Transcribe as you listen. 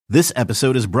This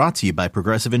episode is brought to you by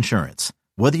Progressive Insurance.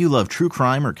 Whether you love true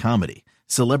crime or comedy,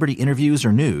 celebrity interviews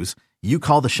or news, you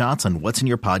call the shots on what's in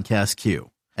your podcast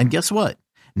queue. And guess what?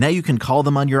 Now you can call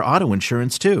them on your auto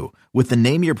insurance too with the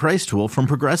Name Your Price tool from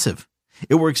Progressive.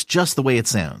 It works just the way it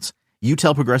sounds. You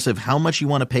tell Progressive how much you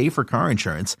want to pay for car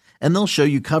insurance, and they'll show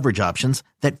you coverage options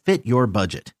that fit your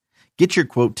budget. Get your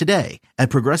quote today at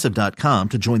Progressive.com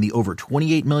to join the over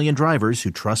 28 million drivers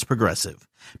who trust Progressive.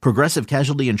 Progressive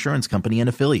Casualty Insurance Company and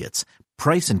Affiliates.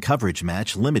 Price and coverage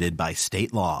match limited by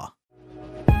state law.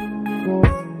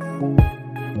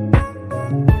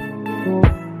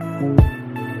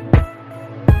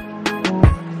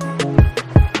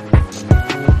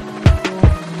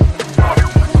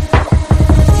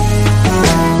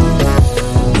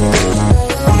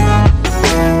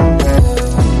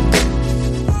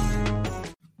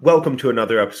 Welcome to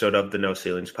another episode of the No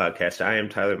Ceilings Podcast. I am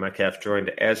Tyler Metcalf, joined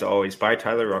as always by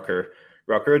Tyler Rucker.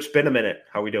 Rucker, it's been a minute.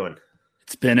 How we doing?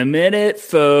 It's been a minute,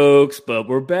 folks, but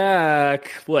we're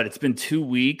back. It's been 2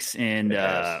 weeks, and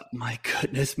my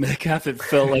goodness, Metcalf, it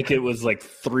felt like it was like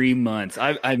 3 months.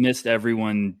 I missed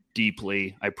everyone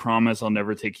deeply. I promise I'll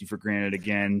never take you for granted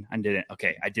again. I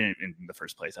didn't in the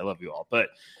first place. I love you all. But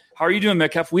how are you doing,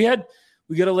 Metcalf? We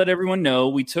got to let everyone know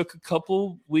we took a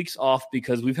couple weeks off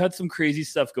because we've had some crazy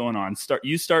stuff going on.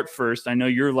 You start first. I know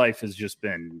your life has just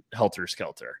been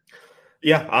helter-skelter.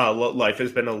 Yeah, life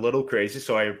has been a little crazy,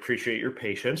 so I appreciate your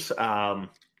patience. I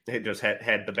just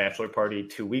had the bachelor party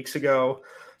 2 weeks ago,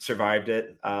 survived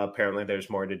it. Apparently there's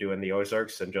more to do in the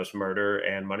Ozarks than just murder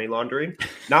and money laundering.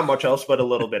 Not much else, but a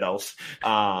little bit else.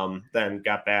 Then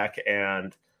got back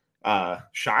and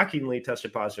shockingly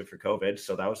tested positive for COVID,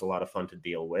 so that was a lot of fun to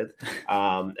deal with.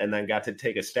 And then got to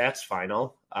take a stats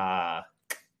final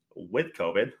with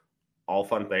COVID. All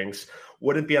fun things.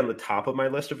 Wouldn't be on the top of my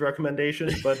list of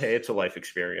recommendations, but hey, it's a life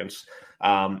experience.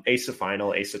 Ace of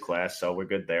final, ace of class, so we're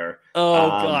good there. Oh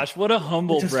gosh, what a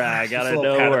humble brag out of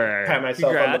nowhere! Pat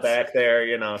myself on the back there,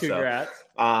 Congrats.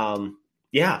 So,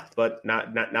 yeah, but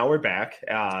now we're back.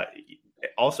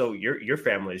 Also, your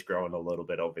family's growing a little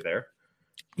bit over there.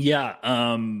 Yeah,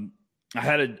 I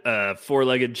had a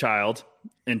four-legged child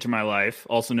enter my life,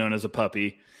 also known as a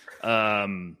puppy.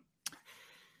 And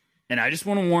I just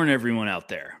want to warn everyone out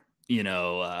there,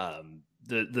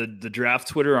 the draft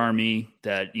Twitter army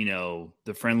that,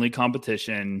 the friendly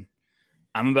competition,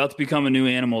 I'm about to become a new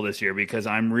animal this year because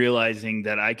I'm realizing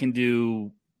that I can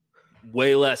do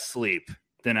way less sleep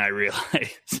than I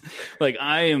realize. Like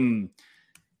I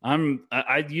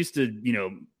used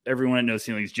to, everyone at No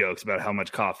Ceilings jokes about how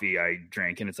much coffee I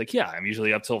drink. And it's like, yeah, I'm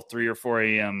usually up till 3 or 4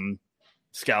 a.m.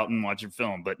 scouting, watching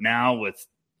film. But now with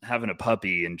having a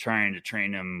puppy and trying to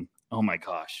train him, oh my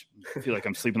gosh, I feel like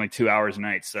I'm sleeping like 2 hours a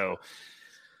night. So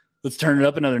let's turn it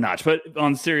up another notch. But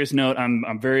on a serious note,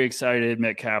 I'm very excited,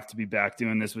 Metcalf, to be back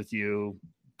doing this with you.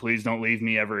 Please don't leave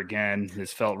me ever again.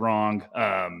 This felt wrong.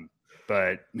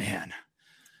 But man,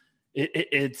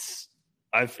 it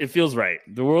feels right.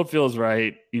 The world feels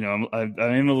right.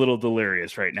 I'm a little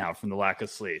delirious right now from the lack of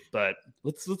sleep. But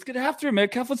let's get after it,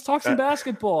 Metcalf. Let's talk some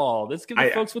basketball. Let's give the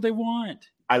folks what they want.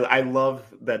 I love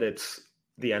that it's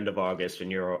the end of August and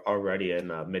you're already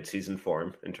in mid-season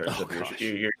form in terms of your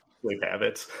sleep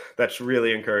habits. That's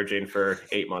really encouraging for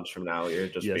 8 months from now. You're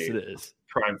just it is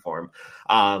prime form.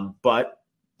 But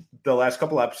the last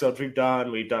couple episodes we've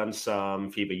done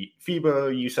some FIBA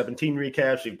U17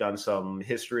 recaps. We've done some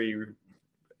history,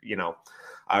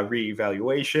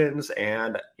 reevaluations,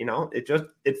 and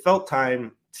it felt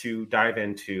time to dive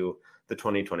into the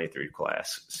 2023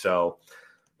 class. So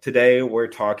today we're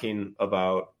talking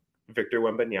about Victor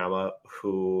Wembanyama,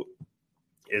 who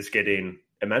is getting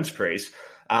immense praise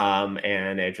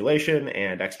and adulation,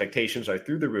 and expectations are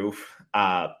through the roof.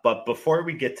 But before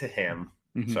we get to him,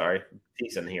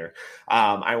 teasing here,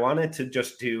 I wanted to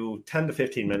just do 10 to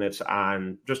 15 minutes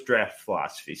on just draft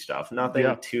philosophy stuff.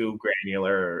 Nothing too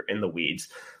granular or in the weeds,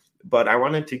 but I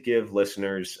wanted to give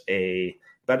listeners a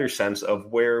better sense of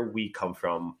where we come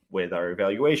from with our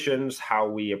evaluations, how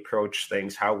we approach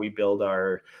things, how we build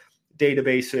our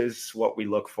databases, what we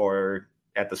look for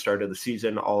at the start of the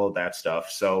season, all of that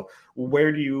stuff. So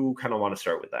where do you kind of want to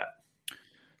start with that?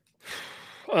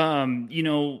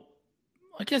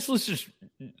 I guess let's just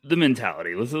the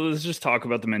mentality. Let's just talk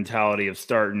about the mentality of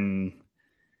starting.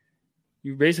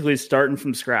 You're basically starting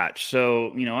from scratch.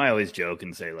 So, I always joke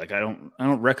and say, like, I don't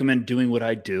recommend doing what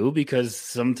I do because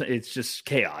sometimes it's just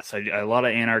chaos. A lot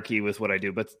of anarchy with what I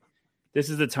do, but this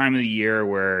is the time of the year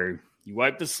where you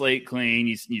wipe the slate clean,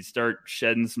 you start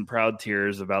shedding some proud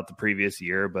tears about the previous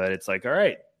year, but it's like, all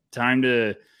right, time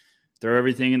to throw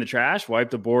everything in the trash,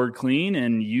 wipe the board clean,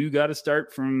 and you got to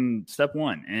start from step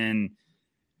one. And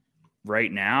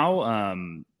right now,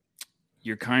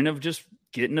 you're kind of just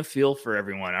getting a feel for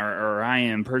everyone, or I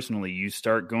am personally. You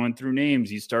start going through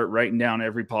names, you start writing down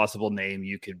every possible name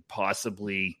you could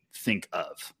possibly think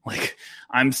of. Like,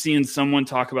 I'm seeing someone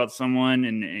talk about someone,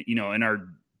 and in our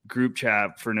group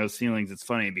chat for No Ceilings, it's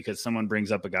funny because someone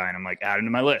brings up a guy and I'm like, add him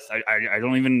to my list. I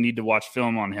don't even need to watch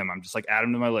film on him. I'm just like, add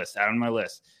him to my list.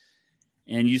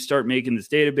 And you start making this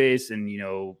database,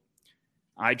 and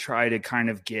I try to kind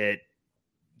of get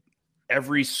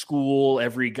every school,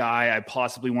 every guy I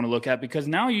possibly want to look at, because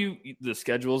now the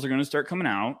schedules are going to start coming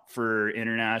out for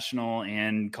international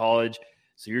and college.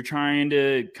 So you're trying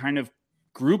to kind of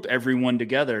group everyone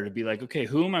together to be like, okay,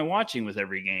 who am I watching with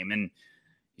every game? And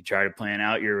you try to plan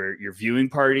out your viewing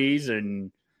parties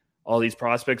and all these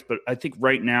prospects. But I think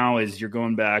right now, as you're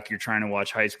going back, you're trying to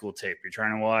watch high school tape. You're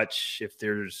trying to watch, if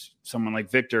there's someone like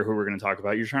Victor, who we're going to talk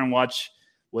about, you're trying to watch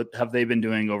what have they been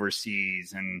doing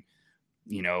overseas, and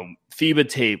FIBA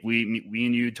tape. We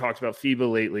and you talked about FIBA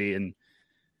lately, and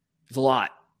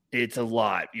it's a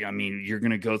lot. You're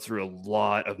going to go through a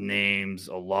lot of names,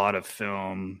 a lot of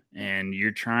film, and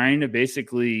you're trying to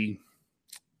basically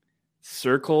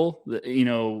circle,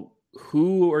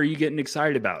 who are you getting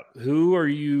excited about? Who are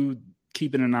you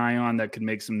keeping an eye on that could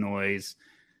make some noise?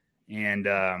 And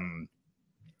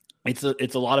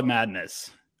it's a lot of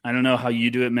madness. I don't know how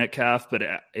you do it, Metcalf, but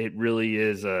it really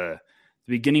is the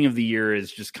beginning of the year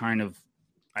is just kind of,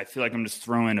 I feel like I'm just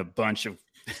throwing a bunch of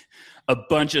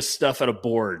stuff at a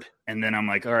board. And then I'm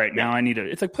like, all right, now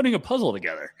it's like putting a puzzle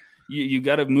together. You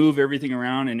got to move everything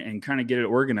around and kind of get it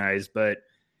organized, but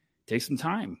take some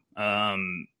time.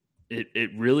 It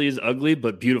really is ugly,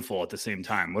 but beautiful at the same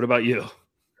time. What about you?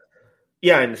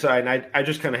 Yeah, and so I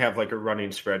just kind of have like a running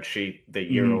spreadsheet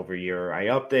that year over year I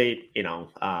update.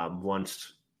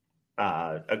 Once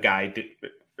a guy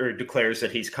declares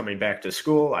that he's coming back to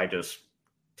school, I just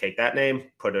take that name,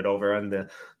 put it over on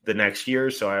the next year.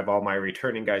 So I have all my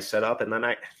returning guys set up, and then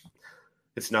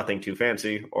it's nothing too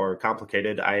fancy or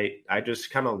complicated. I just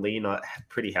kind of lean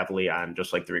pretty heavily on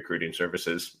just like the recruiting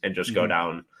services and just go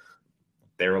down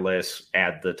their list,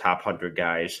 add the top 100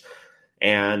 guys.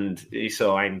 And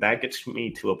so that gets me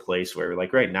to a place where,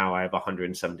 like, right now I have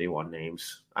 171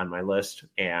 names on my list,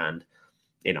 and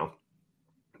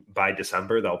by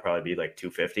December they'll probably be like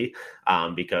 250,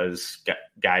 because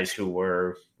guys who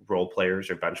were role players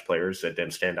or bench players that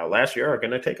didn't stand out last year are going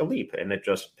to take a leap, and it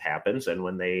just happens. And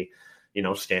when they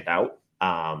stand out,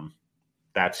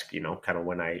 that's kind of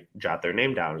when I jot their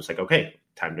name down. It's like, okay,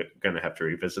 going to have to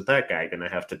revisit that guy, going to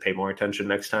have to pay more attention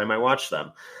next time I watch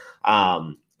them.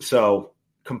 So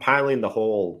compiling the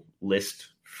whole list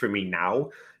for me now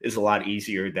is a lot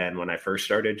easier than when I first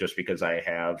started, just because I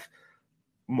have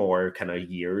more kind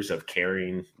of years of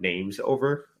carrying names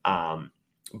over.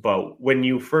 But when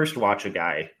you first watch a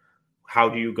guy, how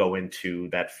do you go into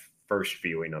that first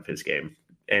viewing of his game?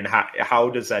 And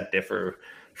how does that differ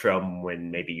from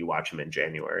when maybe you watch him in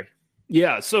January?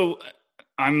 Yeah, so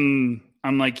I'm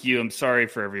like you. I'm sorry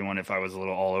for everyone if I was a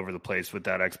little all over the place with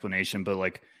that explanation, but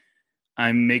like,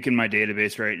 I'm making my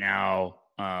database right now.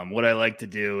 What I like to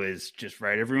do is just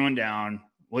write everyone down.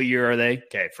 What year are they?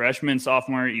 Okay, freshman,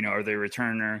 sophomore, are they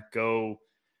returner? Go,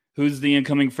 who's the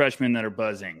incoming freshmen that are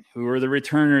buzzing? Who are the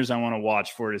returners I want to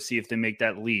watch for to see if they make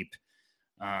that leap?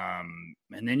 And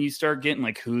then you start getting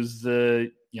like, who's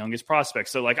the youngest prospect?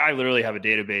 So like, I literally have a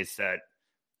database that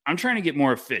I'm trying to get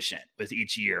more efficient with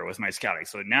each year with my scouting.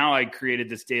 So now I created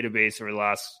this database over the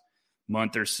last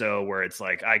month or so where it's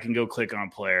like, I can go click on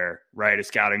player, write a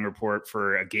scouting report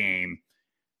for a game,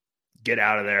 get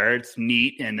out of there. It's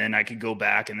neat. And then I could go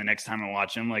back, and the next time I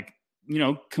watch them, like,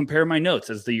 compare my notes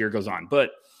as the year goes on.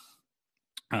 But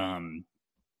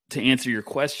to answer your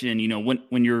question,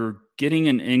 when you're getting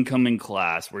an incoming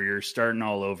class where you're starting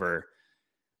all over,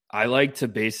 I like to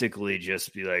basically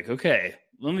just be like, okay,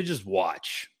 let me just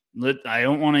watch. I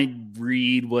don't want to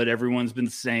read what everyone's been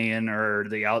saying or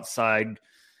the outside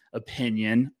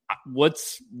opinion. What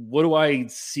do I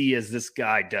see as this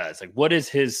guy does? Like, what is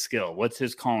his skill? What's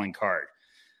his calling card?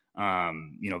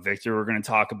 Victor, we're going to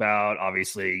talk about,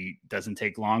 obviously doesn't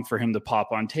take long for him to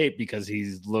pop on tape because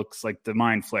he looks like the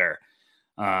mind flare.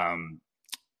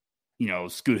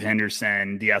 Scoot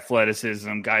Henderson, the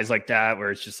athleticism, guys like that,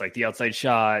 where it's just like the outside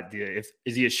shot.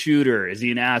 Is he a shooter? Is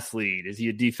he an athlete? Is he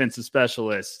a defensive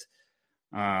specialist?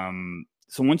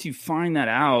 So once you find that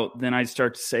out, then I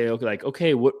start to say,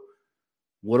 okay, what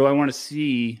do I want to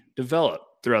see develop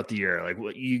throughout the year? Like,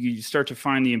 what you start to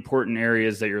find the important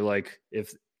areas that you're like,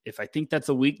 if I think that's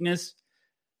a weakness,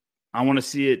 I want to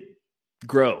see it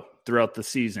grow throughout the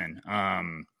season.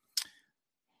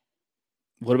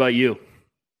 What about you?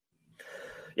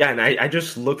 Yeah, and I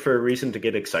just look for a reason to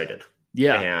get excited.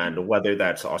 Yeah. And whether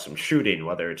that's awesome shooting,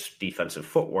 whether it's defensive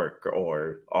footwork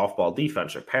or off-ball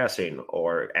defense or passing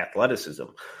or athleticism,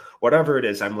 whatever it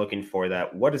is, I'm looking for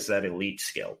that. What is that elite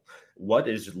skill? What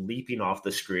is leaping off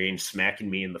the screen, smacking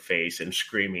me in the face and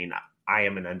screaming, I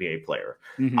am an NBA player?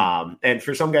 Mm-hmm. And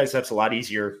for some guys, that's a lot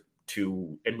easier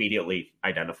to immediately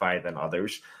identify than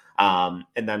others. And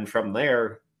then from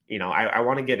there, I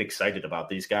want to get excited about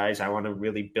these guys. I want to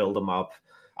really build them up,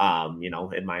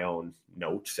 in my own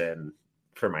notes and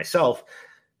for myself,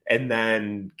 and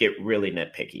then get really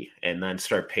nitpicky and then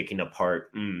start picking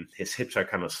apart. His hips are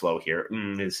kind of slow here.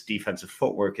 His defensive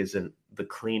footwork isn't the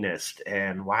cleanest.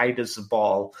 And why does the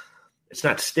ball, it's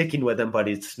not sticking with him, but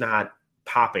it's not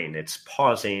popping, it's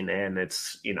pausing, and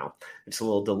it's a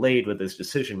little delayed with his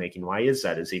decision making. Why is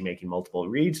that? Is he making multiple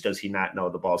reads? Does he not know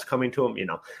the ball's coming to him?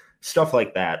 Stuff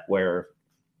like that, where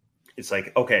it's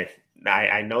like, okay,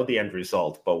 I know the end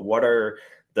result, but what are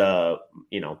the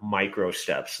micro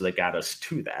steps that got us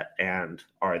to that? And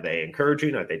are they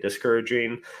encouraging? Are they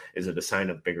discouraging? Is it a sign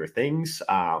of bigger things?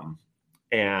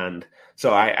 And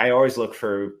so I always look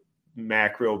for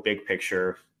macro, big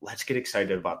picture. Let's get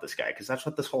excited about this guy, because that's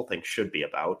what this whole thing should be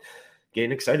about.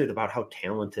 Getting excited about how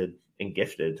talented and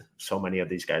gifted so many of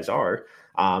these guys are.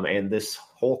 And this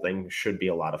whole thing should be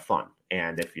a lot of fun.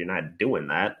 And if you're not doing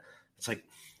that, it's like,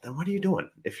 then what are you doing?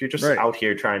 If you're just out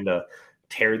here trying to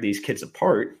tear these kids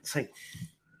apart, it's like,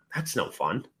 that's no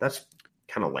fun. That's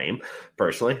kind of lame.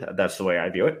 Personally, that's the way I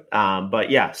view it. But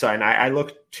yeah, so, and I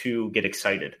look to get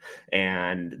excited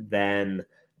and then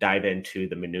dive into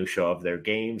the minutia of their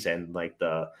games and like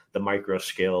the micro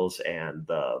skills and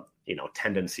the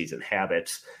tendencies and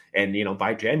habits. And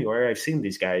by January, I've seen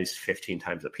these guys 15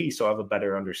 times a piece, so I have a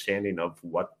better understanding of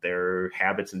what their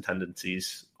habits and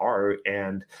tendencies are,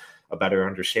 and a better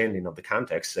understanding of the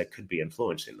context that could be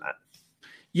influencing that.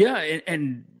 Yeah,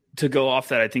 and to go off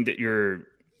that, I think that you're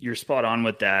spot on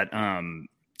with that.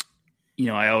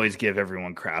 I always give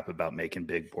everyone crap about making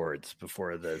big boards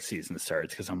before the season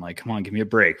starts, because I'm like, come on, give me a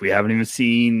break. We haven't even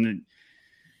seen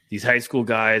these high school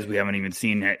guys. We haven't even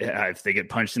seen if they get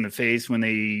punched in the face when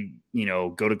they,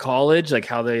 go to college, like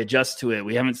how they adjust to it.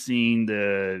 We haven't seen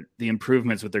the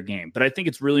improvements with their game. But I think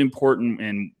it's really important,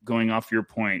 and going off your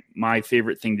point, my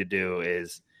favorite thing to do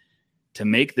is to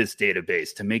make this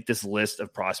database, to make this list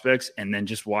of prospects, and then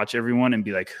just watch everyone and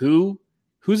be like, who's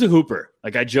a hooper?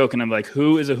 Like, I joke and I'm like,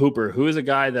 who is a hooper? Who is a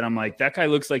guy that I'm like, that guy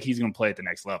looks like he's going to play at the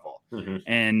next level? Mm-hmm.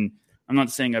 And I'm not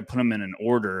saying I put them in an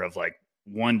order of like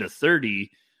 1 to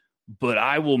 30, but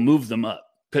I will move them up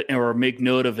or make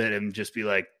note of it and just be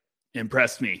like,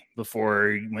 impressed me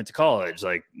before he went to college.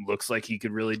 Like, looks like he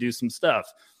could really do some stuff.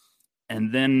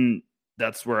 And then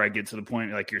that's where I get to the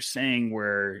point, like you're saying,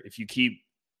 where if you keep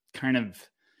kind of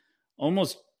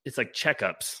almost, it's like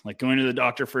checkups, like going to the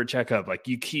doctor for a checkup. Like,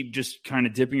 you keep just kind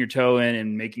of dipping your toe in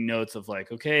and making notes of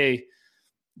like, okay,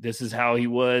 this is how he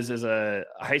was as a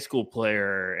high school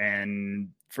player, and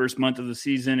first month of the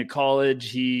season at college,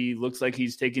 he looks like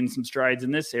he's taking some strides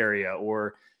in this area.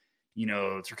 Or,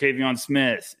 Terkavion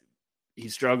Smith, he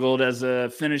struggled as a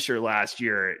finisher last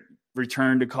year,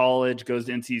 returned to college, goes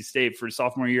to NC State for his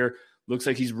sophomore year, looks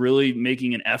like he's really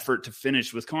making an effort to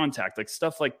finish with contact. Like,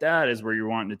 stuff like that is where you're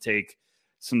wanting to take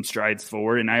some strides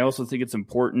forward. And I also think it's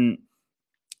important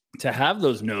to have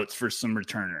those notes for some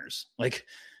returners. Like,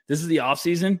 this is the off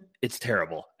season. It's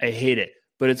terrible. I hate it.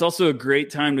 But it's also a great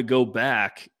time to go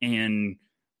back and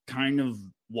kind of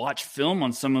watch film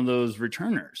on some of those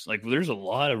returners. Like, there's a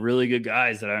lot of really good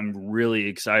guys that I'm really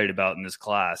excited about in this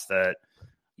class that,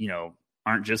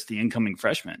 aren't just the incoming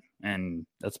freshmen. And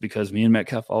that's because me and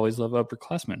Metcalf always love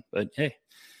upperclassmen. But hey,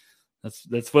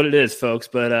 that's what it is, folks.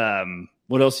 But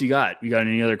what else you got? You got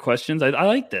any other questions? I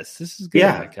like this. This is good.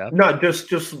 Yeah. Metcalf. No,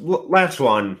 just last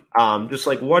one. Just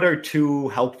like, what are 2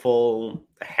 helpful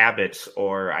habits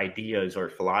or ideas or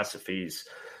philosophies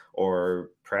or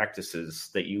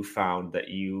practices that you found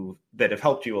that have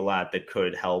helped you a lot, that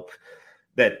could help,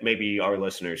 that maybe our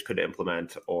listeners could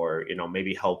implement, or,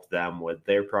 maybe help them with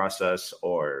their process,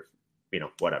 or,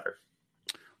 whatever.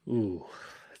 Ooh,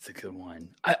 that's a good one.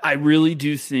 I really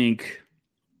do think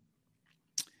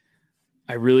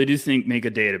make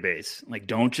a database. Like,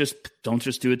 don't just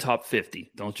do a top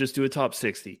 50. Don't just do a top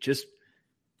 60. Just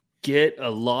get a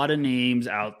lot of names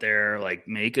out there. Like,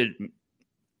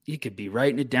 you could be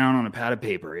writing it down on a pad of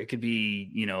paper. It could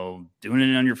be, doing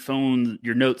it on your phone,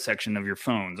 your note section of your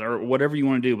phones, or whatever you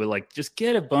want to do. But like, just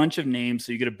get a bunch of names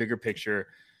so you get a bigger picture,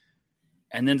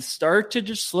 and then start to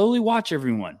just slowly watch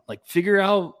everyone. Like, figure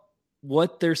out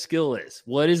what their skill is.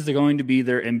 What is going to be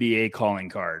their NBA calling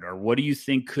card? Or what do you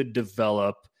think could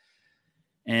develop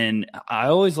And I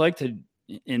always like to,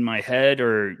 in my head,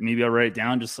 or maybe I'll write it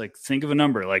down, just like think of a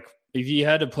number. Like if you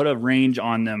had to put a range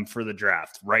on them for the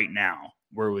draft right now,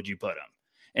 where would you put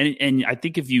them? And I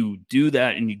think if you do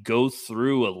that and you go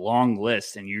through a long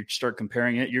list and you start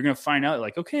comparing it, you're going to find out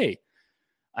like, okay,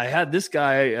 I had this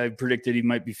guy, I predicted he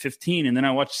might be 15. And then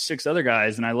I watched 6 other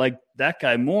guys and I like that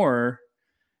guy more.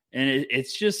 And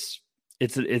it's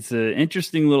an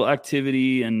interesting little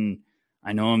activity. And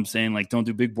I know I'm saying like, don't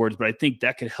do big boards, but I think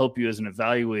that could help you as an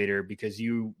evaluator because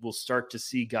you will start to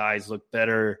see guys look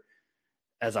better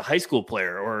as a high school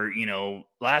player or,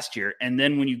 last year. And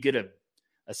then when you get a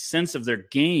sense of their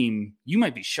game, you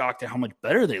might be shocked at how much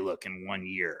better they look in 1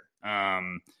 year.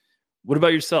 What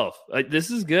about yourself? This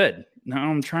is good.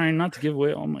 Now I'm trying not to give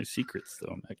away all my secrets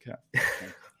though, Metcalf.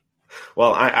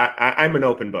 Well, I'm an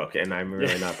open book, and I'm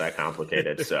really not that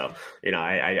complicated. So,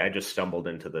 I just stumbled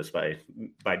into this by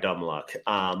dumb luck.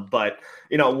 But,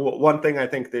 one thing I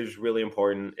think is really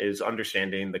important is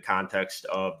understanding the context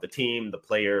of the team, the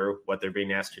player, what they're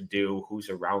being asked to do, who's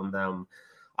around them,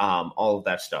 all of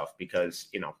that stuff. Because,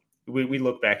 we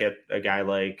look back at a guy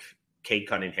like Cade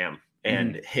Cunningham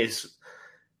and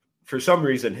for some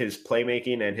reason, his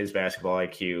playmaking and his basketball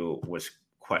IQ was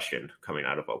questioned coming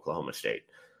out of Oklahoma State.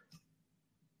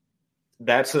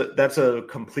 That's a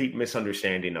complete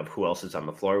misunderstanding of who else is on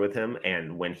the floor with him.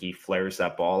 And when he flares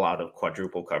that ball out of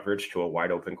quadruple coverage to a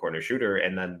wide open corner shooter,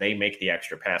 and then they make the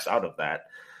extra pass out of that,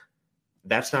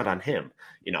 that's not on him.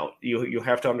 You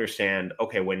have to understand,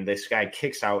 okay, when this guy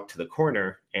kicks out to the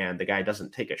corner and the guy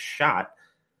doesn't take a shot,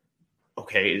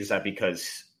 okay, is that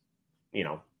because,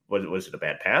 was it a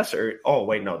bad pass? Or, oh,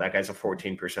 wait, no, that guy's a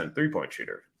 14% 3-point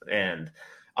shooter. And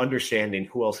understanding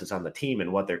who else is on the team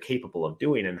and what they're capable of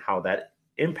doing and how that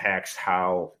impacts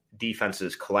how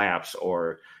defenses collapse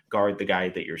or guard the guy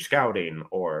that you're scouting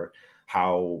or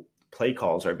how play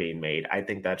calls are being made. I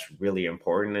think that's really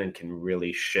important and can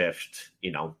really shift,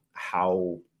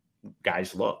 how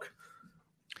guys look.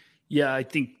 Yeah, I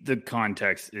think the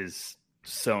context is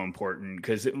so important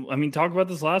because, talk about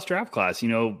this last draft class.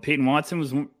 Peyton Watson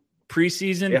was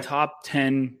preseason top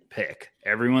 10 pick.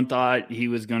 Everyone thought he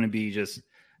was going to be just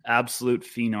absolute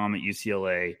phenom at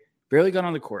UCLA, barely got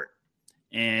on the court.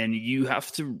 And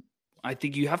I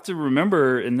think you have to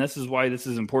remember, and this is why this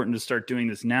is important to start doing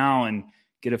this now and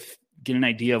get an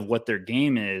idea of what their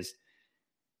game is.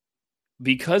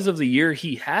 Because of the year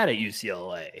he had at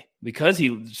UCLA, because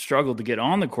he struggled to get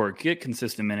on the court, get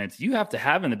consistent minutes, you have to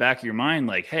have in the back of your mind,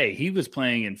 like, hey, he was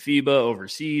playing in FIBA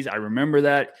overseas. I remember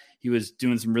that. He was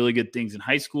doing some really good things in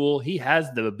high school. He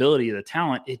has the ability, the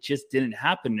talent. It just didn't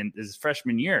happen in his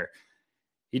freshman year.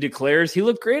 He declares he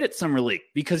looked great at Summer League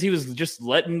because he was just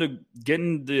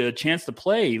getting the chance to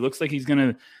play. He looks like he's going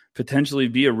to potentially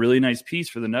be a really nice piece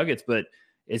for the Nuggets, but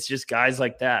it's just guys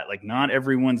like that. Like not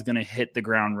everyone's going to hit the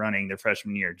ground running their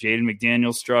freshman year. Jaden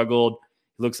McDaniel struggled.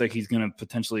 He looks like he's going to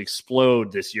potentially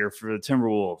explode this year for the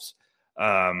Timberwolves.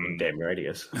 Damn right he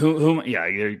is.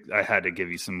 I had to give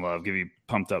you some love, give you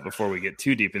pumped up before we get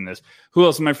too deep in this. Who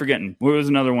else am I forgetting? What was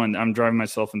another one? I'm driving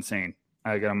myself insane.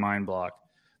 I got a mind block.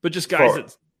 But just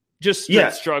guys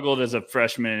that struggled as a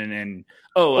freshman and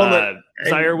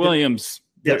Zaire Williams.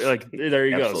 Yes, there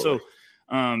you absolutely. go.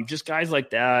 So just guys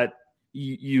like that,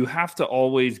 you have to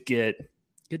always get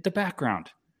the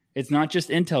background. It's not just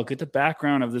intel. Get the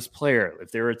background of this player. If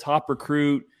they're a top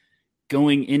recruit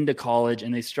going into college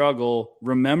and they struggle,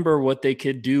 remember what they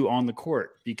could do on the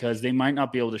court because they might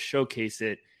not be able to showcase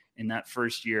it in that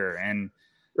first year. And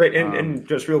right. And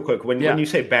just real quick, when you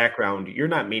say background, you're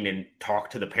not meaning talk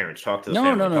to the parents, talk to the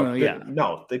family.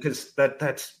 No, because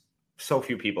that's so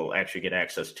few people actually get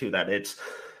access to that. It's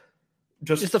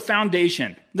the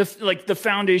foundation, the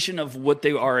foundation of what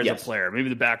they are as a player. Maybe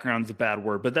the background is a bad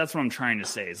word, but that's what I'm trying to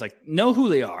say. It's like, know who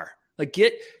they are. Like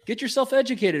get yourself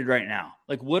educated right now.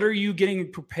 Like, what are you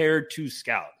getting prepared to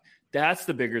scout? That's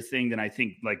the bigger thing than I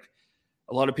think. Like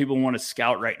a lot of people want to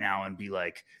scout right now and be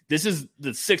like, this is the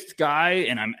 6th guy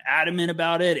and I'm adamant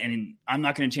about it. And I'm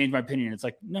not going to change my opinion. It's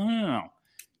like, no.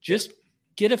 Just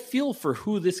get a feel for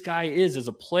who this guy is as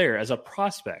a player, as a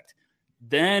prospect.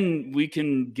 Then we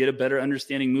can get a better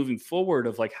understanding moving forward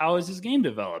of like, how is his game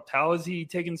developed? How is he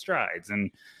taking strides?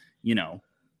 And,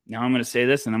 now I'm going to say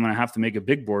this and I'm going to have to make a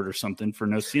big board or something for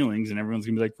no ceilings. And everyone's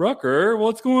going to be like, Rucker,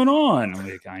 what's going on? I'm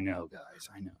like, I know, guys.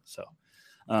 I know. So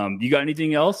you got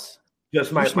anything else?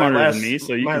 Just my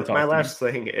last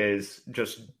thing is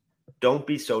just don't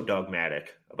be so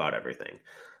dogmatic about everything.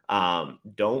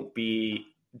 Don't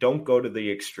go to the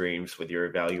extremes with your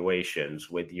evaluations,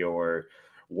 with your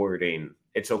wording.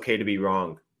 It's okay to be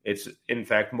wrong. It's, in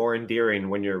fact, more endearing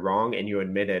when you're wrong and you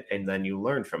admit it and then you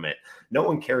learn from it. No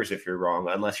one cares if you're wrong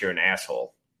unless you're an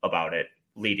asshole about it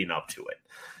leading up to it.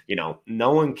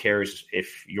 No one cares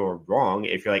if you're wrong.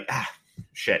 If you're like,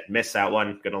 shit, missed that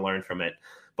one, gonna learn from it.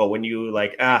 But when you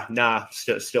like,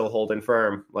 still holding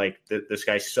firm, like this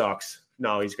guy sucks.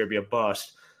 No, he's gonna be a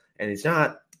bust, and he's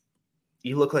not.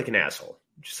 You look like an asshole.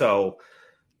 So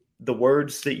the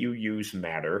words that you use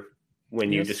matter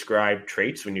when you describe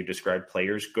traits, when you describe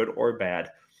players, good or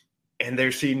bad, and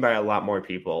they're seen by a lot more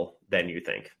people than you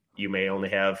think. You may only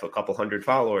have a couple hundred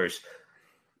followers.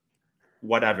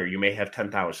 Whatever, you may have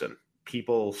 10,000.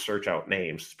 People search out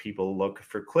names. People look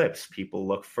for clips. People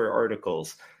look for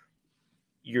articles.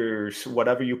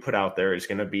 Whatever you put out there is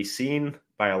going to be seen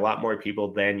by a lot more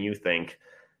people than you think.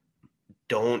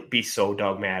 Don't be so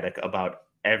dogmatic about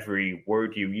every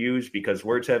word you use, because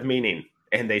words have meaning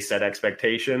and they set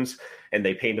expectations and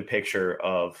they paint a picture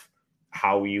of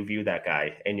how you view that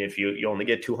guy. And if you only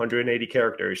get 280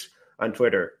 characters on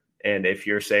Twitter, and if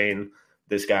you're saying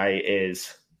this guy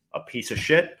is a piece of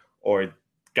shit or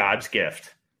God's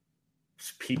gift,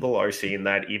 people are seeing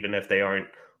that even if they aren't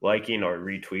liking or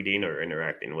retweeting or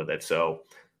interacting with it. So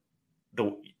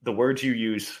the words you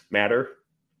use matter.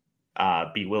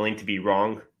 Be willing to be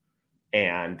wrong,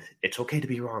 and it's okay to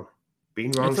be wrong.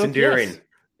 Being wrong is endearing,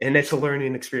 and it's a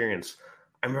learning experience.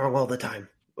 I'm wrong all the time,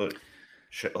 a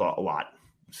lot.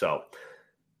 So,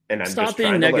 and I'm Stop just being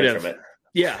trying negative. to learn from it.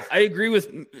 Yeah, I agree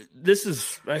with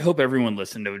this. I hope everyone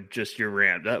listened to just your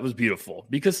rant. That was beautiful,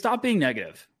 because stop being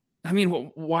negative. I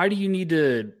mean, why do you need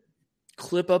to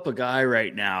clip up a guy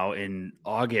right now in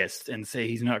August and say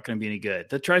he's not going to be any good?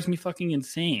 That drives me fucking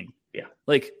insane. Yeah.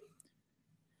 Like,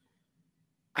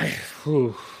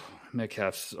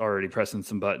 Metcalf's already pressing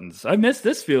some buttons. I miss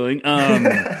this feeling.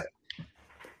 I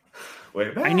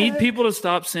need people to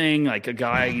stop saying like a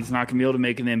guy, he's not going to be able to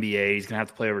make an NBA. He's going to have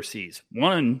to play overseas.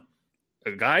 One,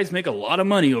 guys make a lot of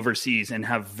money overseas and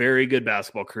have very good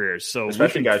basketball careers. So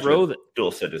especially guys with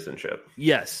dual citizenship.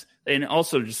 Yes. And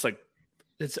also just like,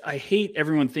 I hate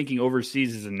everyone thinking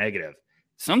overseas is a negative.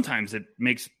 Sometimes it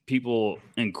makes people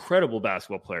incredible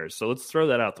basketball players. So let's throw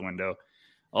that out the window.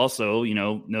 Also,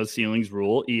 no ceilings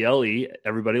rule, ELE,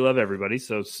 everybody love everybody.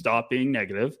 So stop being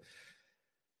negative.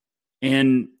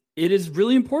 And it is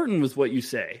really important with what you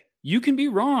say. You can be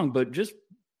wrong, but just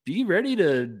be ready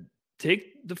to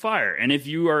take the fire. And if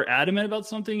you are adamant about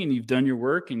something and you've done your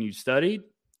work and you've studied,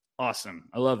 awesome.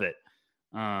 I love it.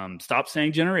 Stop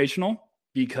saying generational,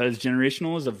 because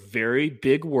generational is a very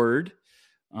big word.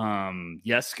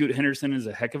 Yes, Scoot Henderson is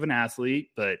a heck of an athlete,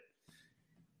 but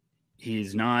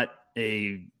he's not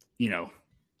a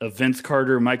Vince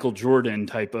Carter, Michael Jordan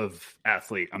type of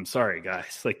athlete. I'm sorry,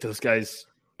 guys. Like, those guys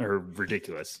are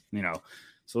ridiculous,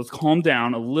 So let's calm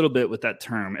down a little bit with that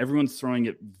term. Everyone's throwing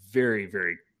it very,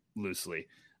 very loosely.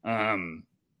 And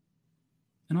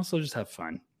also just have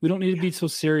fun. We don't need to be so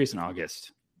serious in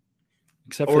August,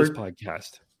 except for this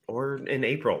podcast. Or in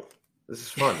April. This is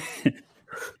fun.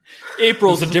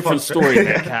 April's a different story,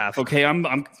 Metcalf. Okay,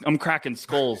 I'm cracking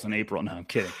skulls in April. No, I'm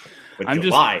kidding.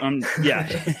 July.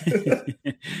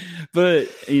 But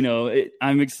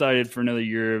I'm excited for another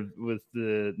year with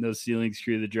the No Ceilings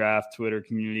crew, the draft Twitter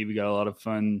community. We got a lot of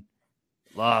fun,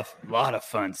 lot of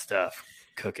fun stuff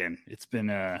cooking. It's been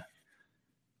a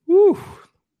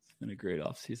great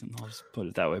off season. I'll just put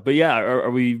it that way. But yeah,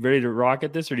 are we ready to rock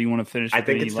at this, or do you want to finish? I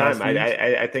think it's time.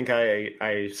 I think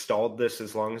I stalled this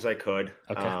as long as I could.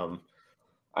 Okay.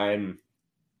 I'm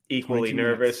equally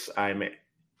nervous. I'm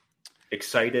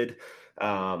excited.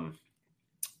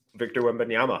 Victor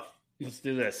Wembanyama. Let's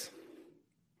do this.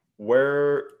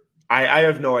 I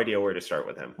have no idea where to start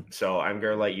with him, so I'm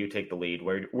going to let you take the lead.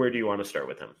 Where do you want to start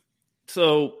with him?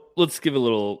 So let's give a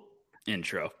little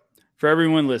intro for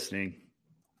everyone listening.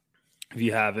 If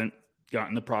you haven't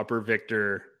gotten the proper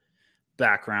Victor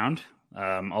background,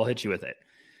 I'll hit you with it.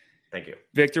 Thank you.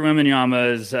 Victor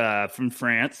Wembanyama is from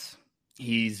France.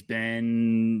 He's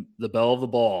been the belle of the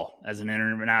ball as an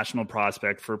international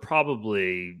prospect for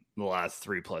probably the last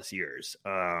 3+ years.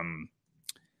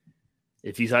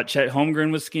 If you thought Chet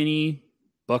Holmgren was skinny,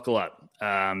 buckle up,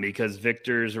 because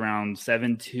Victor's around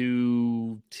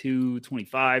 7'2",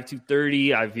 225,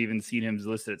 230. I've even seen him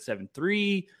listed at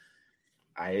 7'3".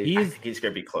 I think he's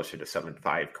going to be closer to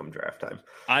 7'5" come draft time.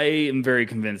 I am very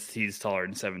convinced he's taller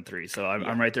than 7'3", so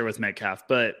I'm right there with Metcalf.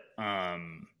 But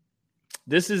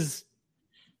this is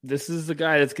the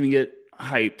guy that's going to get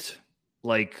hyped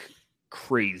like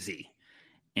crazy,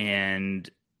 and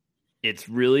it's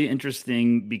really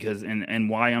interesting because and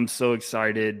why I'm so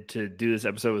excited to do this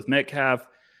episode with Metcalf.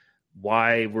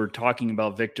 why we're talking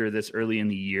about Victor this early in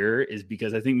the year is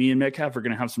because I think me and Metcalf are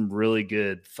going to have some really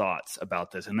good thoughts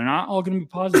about this, and they're not all going to be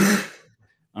positive.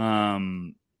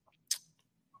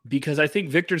 Because I think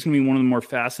Victor's going to be one of the more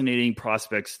fascinating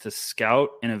prospects to scout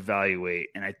and evaluate.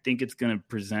 And I think it's going to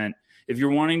present, if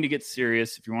you're wanting to get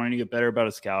serious, if you're wanting to get better about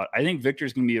a scout, I think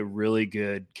Victor's going to be a really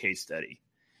good case study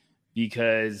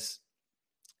because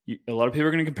a lot of people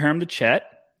are going to compare him to Chet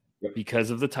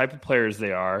because of the type of players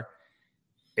they are.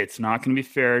 It's not going to be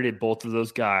fair to both of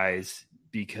those guys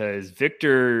because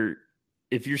Victor,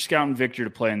 if you're scouting Victor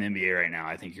to play in the NBA right now,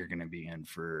 I think you're going to be in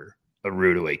for a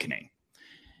rude awakening.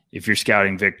 If you're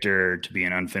scouting Victor to be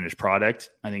an unfinished product,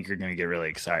 I think you're going to get really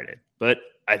excited. But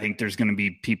I think there's going to be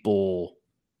people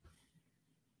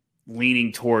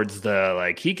leaning towards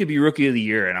he could be rookie of the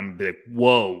year. And I'm going to be like,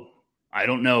 whoa, I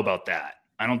don't know about that.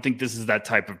 I don't think this is that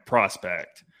type of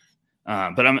prospect.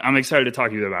 But I'm excited to talk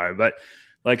to you about it. But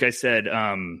like I said,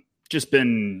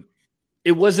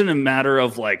 it wasn't a matter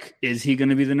of is he going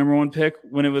to be the number one pick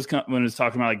when it was talking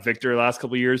about Victor the last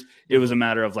couple of years. It was a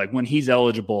matter of when he's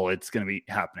eligible, it's going to be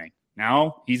happening.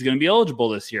 Now he's going to be eligible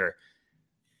this year,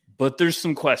 but there's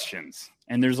some questions,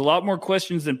 and there's a lot more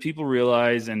questions than people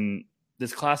realize. And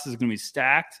this class is going to be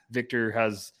stacked. Victor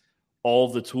has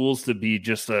all the tools to be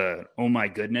just a, oh my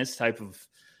goodness type of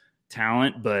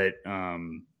talent. But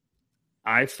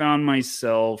I found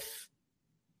myself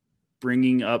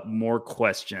bringing up more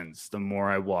questions the more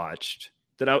I watched.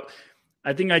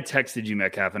 I think I texted you,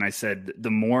 Metcalf, and I said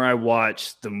the more I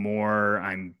watch, the more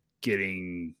I'm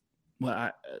getting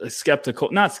skeptical.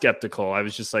 Not skeptical. I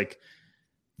was just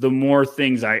the more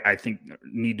things I think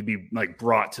need to be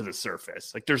brought to the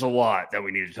surface. There's a lot that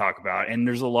we need to talk about, and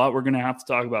there's a lot we're going to have to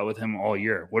talk about with him all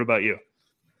year. What about you?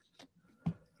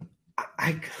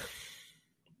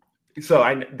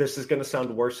 This is going to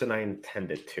sound worse than I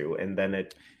intended to, and then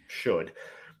it should.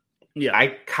 Yeah.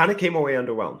 I kind of came away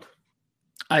underwhelmed.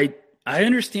 I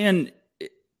understand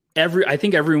I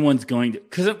think everyone's going to,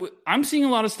 because I'm seeing a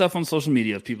lot of stuff on social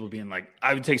media of people being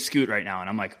I would take Scoot right now. And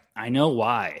I'm I know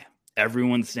why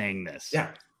everyone's saying this.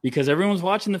 Yeah. Because everyone's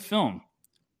watching the film.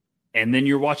 And then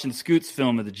you're watching Scoot's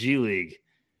film of the G League.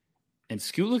 And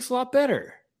Scoot looks a lot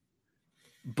better.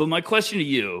 But my question to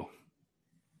you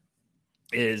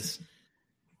is,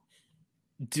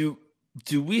 do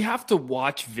we have to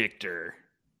watch Victor?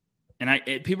 And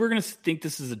people are going to think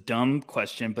this is a dumb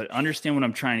question, but understand what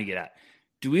I'm trying to get at.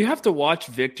 Do we have to watch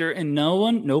Victor? And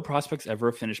no prospect's ever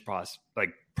a finished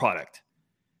product.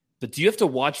 But do you have to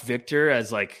watch Victor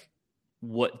as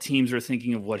what teams are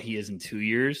thinking of what he is in 2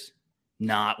 years,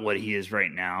 not what he is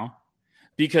right now?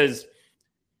 Because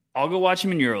I'll go watch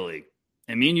him in EuroLeague.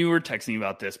 And me and you were texting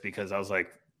about this because I was I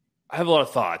have a lot of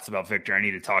thoughts about Victor. I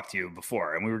need to talk to you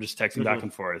before. And we were just texting back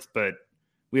and forth, but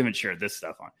we haven't shared this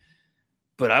stuff on.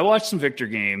 But I watched some Victor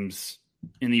games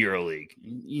in the EuroLeague.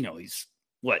 He's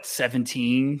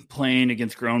 17 playing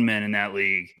against grown men in that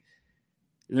league.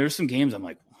 There's some games I'm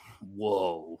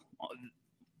whoa,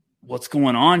 what's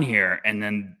going on here? And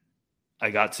then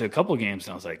I got to a couple games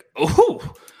and I was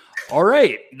oh, all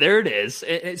right, there it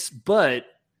is. But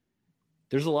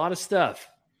there's a lot of stuff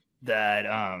that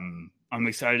I'm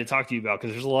excited to talk to you about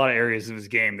because there's a lot of areas of his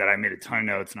game that I made a ton of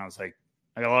notes and I was I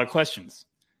got a lot of questions.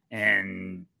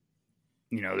 And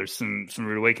there's some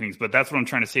rude awakenings, but that's what I'm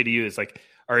trying to say to you is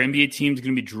our NBA team's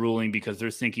going to be drooling because they're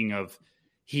thinking of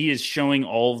he is showing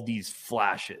all of these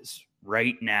flashes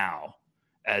right now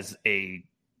as a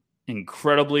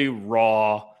incredibly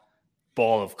raw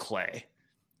ball of clay.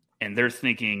 And they're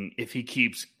thinking if he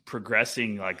keeps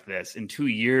progressing like this in 2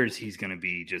 years, he's going to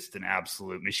be just an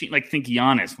absolute machine. Think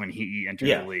Giannis when he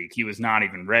entered the league, he was not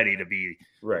even ready to be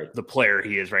the player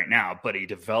he is right now, but he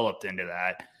developed into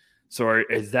that. So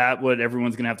is that what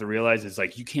everyone's going to have to realize is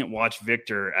you can't watch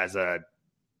Victor as a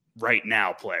right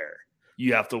now player.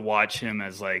 You have to watch him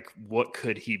as what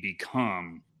could he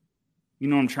become? You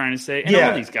know what I'm trying to say? And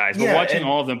all these guys, we're watching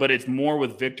all of them, but it's more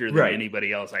with Victor than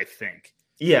anybody else, I think.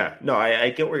 Yeah, no, I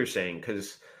get what you're saying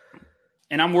because.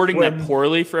 And I'm wording that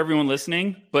poorly for everyone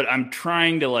listening, but I'm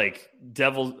trying to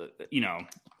devil,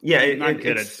 Yeah,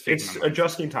 it's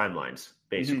adjusting timelines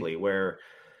basically where,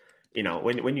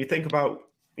 when you think about,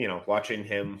 watching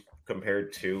him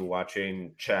compared to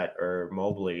watching Chet or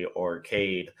Mobley or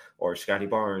Cade or Scotty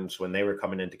Barnes when they were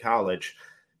coming into college,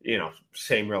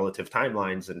 same relative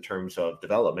timelines in terms of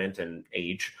development and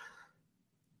age.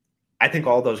 I think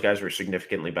all those guys were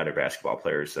significantly better basketball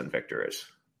players than Victor is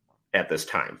at this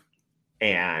time.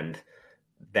 And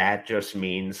that just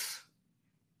means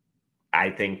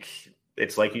I think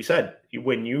it's like you said,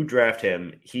 when you draft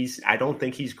him, I don't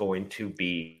think he's going to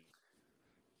be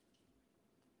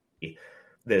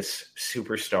this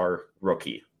superstar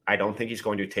rookie. I don't think he's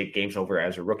going to take games over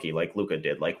as a rookie like Luka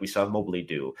did, like we saw Mobley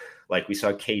do, like we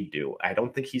saw Cade do. I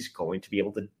don't think he's going to be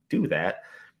able to do that.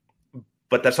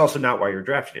 But that's also not why you're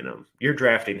drafting him. You're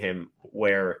drafting him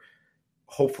where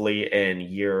hopefully in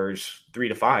years 3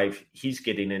 to 5, he's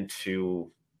getting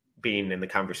into being in the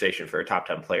conversation for a top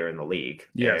 10 player in the league.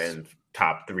 Yes. And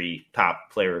top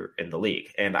player in the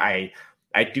league. And I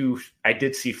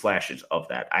did see flashes of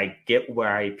that. I get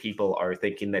why people are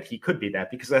thinking that he could be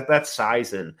that, because that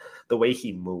size and the way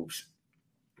he moves,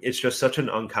 it's just such an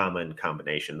uncommon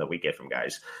combination that we get from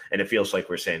guys. And it feels like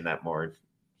we're saying that more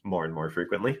and more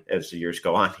frequently as the years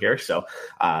go on here. So,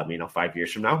 5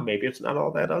 years from now, maybe it's not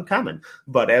all that uncommon.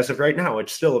 But as of right now,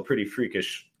 it's still a pretty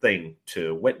freakish thing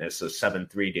to witness, a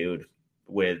 7'3" dude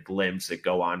with limbs that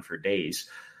go on for days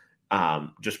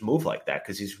just move like that,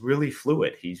 because he's really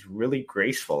fluid. He's really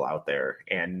graceful out there,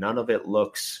 and none of it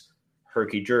looks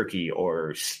herky-jerky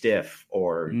or stiff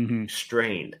or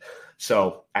strained.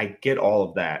 So I get all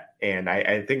of that, and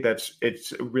I think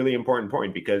it's a really important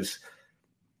point, because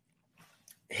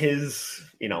his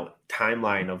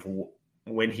timeline of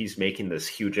when he's making this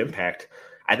huge impact,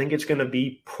 I think it's going to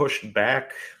be pushed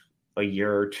back a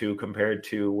year or two compared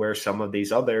to where some of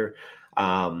these other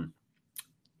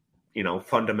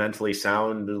fundamentally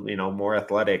sound, more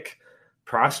athletic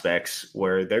prospects,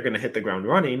 where they're going to hit the ground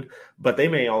running, but they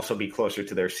may also be closer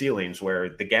to their ceilings, where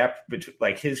the gap between,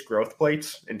 like, his growth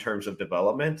plates in terms of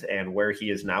development and where he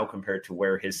is now compared to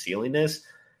where his ceiling is,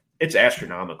 it's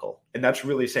astronomical. And that's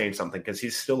really saying something, because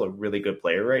he's still a really good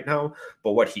player right now,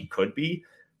 but what he could be,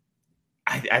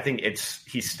 I think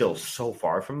he's still so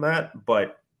far from that.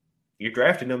 But you're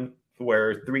drafting him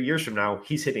where 3 years from now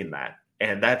he's hitting that,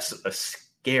 and that's a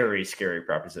scary, scary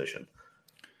proposition.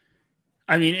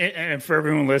 I mean, and for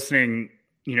everyone listening,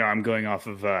 I'm going off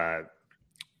of Real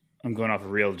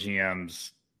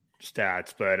GM's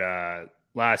stats, but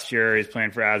last year he's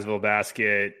playing for Asvel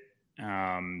Basket,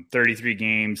 33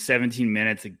 games, 17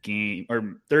 minutes a game,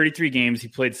 or 33 games. He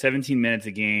played 17 minutes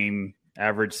a game,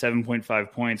 averaged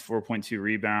 7.5 points, 4.2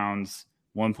 rebounds,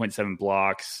 1.7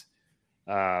 blocks,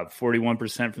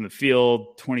 41% from the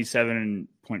field,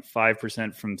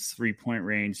 27.5% from 3-point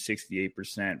range,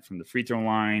 68% from the free throw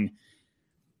line.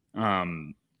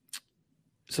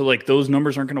 So like those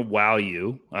numbers aren't going to wow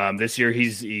you. This year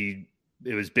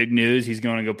it was big news. He's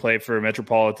going to go play for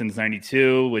Metropolitans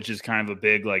 92, which is kind of a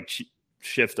big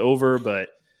shift over, but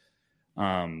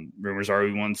rumors are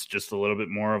he wants just a little bit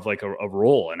more of like a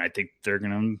role, and I think they're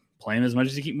going to play him as much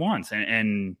as he wants.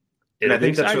 And I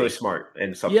think that's really smart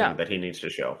and something that he needs to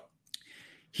show.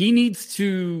 He needs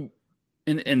to,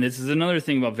 and this is another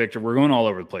thing about Victor. We're going all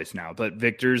over the place now, but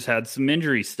Victor's had some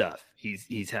injury stuff.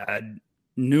 He's had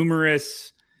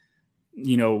numerous,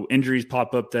 injuries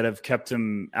pop up that have kept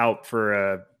him out for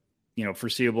a,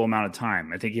 foreseeable amount of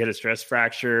time. I think he had a stress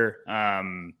fracture.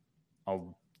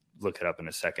 I'll look it up in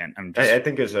a second. I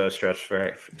think it's a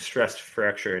stress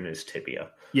fracture in his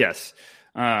tibia. Yes.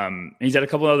 And he's had a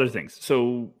couple other things.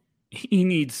 So he's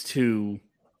going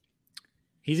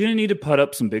to need to put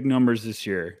up some big numbers this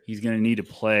year. He's going to need to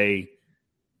play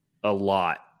a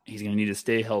lot. He's going to need to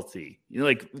stay healthy.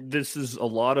 This is a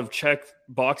lot of check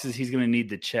boxes he's going to need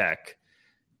to check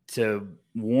to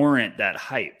warrant that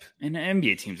hype. And the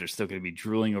NBA teams are still going to be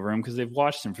drooling over him because they've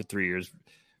watched him for 3 years,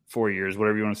 4 years,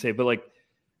 whatever you want to say. But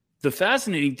the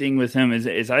fascinating thing with him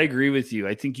is I agree with you.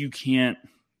 I think you can't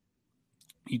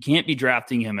be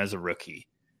drafting him as a rookie.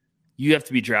 You have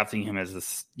to be drafting him as a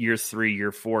year 3,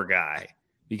 year 4 guy,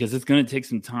 because it's going to take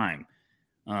some time.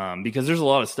 Because there's a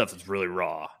lot of stuff that's really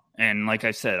raw. And like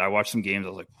I said, I watched some games. I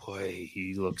was like, boy,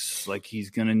 he looks like he's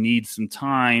going to need some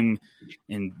time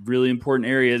in really important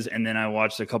areas. And then I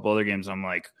watched a couple other games. I'm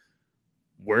like,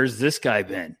 where's this guy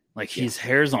been? His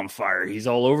hair's on fire. He's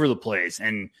all over the place.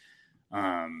 And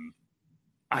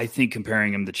I think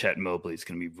comparing him to Chet Mobley is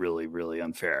going to be really, really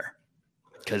unfair,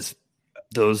 because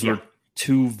those are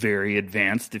two very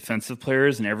advanced defensive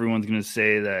players, and everyone's going to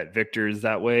say that Victor is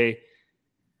that way.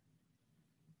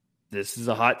 This is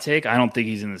a hot take. I don't think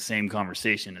he's in the same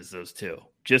conversation as those two.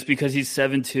 Just because he's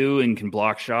 7'2" and can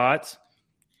block shots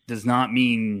does not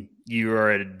mean you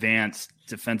are advanced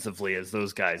defensively as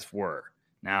those guys were.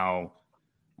 Now,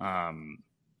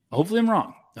 hopefully I'm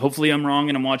wrong. Hopefully I'm wrong,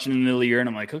 and I'm watching in the middle of the year, and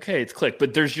I'm like, okay, it's clicked.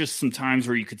 But there's just some times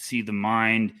where you could see the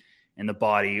mind and the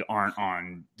body aren't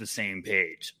on the same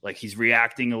page. He's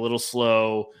reacting a little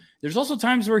slow. There's also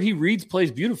times where he reads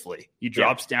plays beautifully. He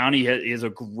drops down. He has a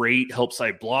great help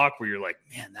side block where you're like,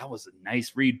 man, that was a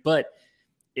nice read. But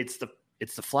it's the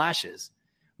flashes.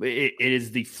 It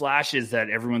is the flashes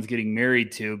that everyone's getting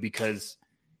married to, because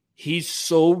he's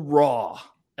so raw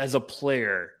as a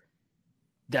player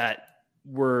that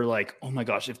were like, oh my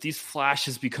gosh, if these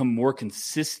flashes become more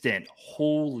consistent,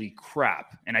 holy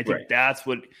crap. And I think that's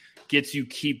what gets you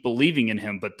keep believing in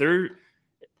him. But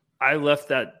I left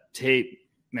that tape,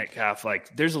 Metcalf,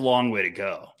 like there's a long way to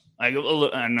go.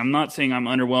 And I'm not saying I'm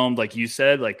underwhelmed, like you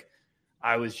said, like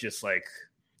I was just like,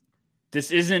 this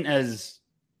isn't as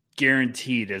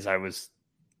guaranteed as I was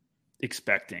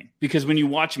expecting, because when you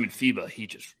watch him at FIBA, he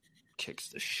just kicks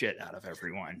the shit out of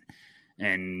everyone.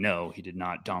 And no, he did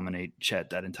not dominate Chet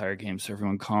that entire game. So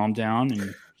everyone calm down,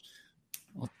 and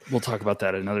we'll talk about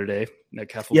that another day.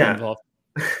 Metcalf will be involved.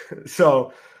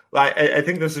 So I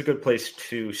think this is a good place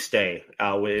to stay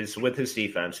with his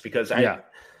defense, because I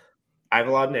have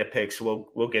a lot of nitpicks.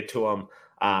 We'll get to them.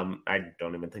 I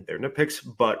don't even think they're nitpicks,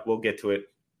 but we'll get to it.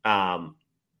 I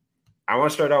want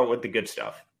to start out with the good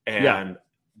stuff, and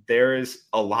there is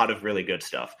a lot of really good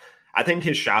stuff. I think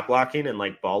his shot blocking and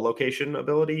like ball location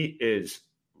ability is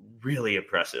really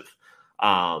impressive.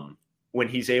 When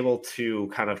he's able to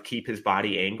kind of keep his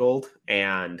body angled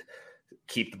and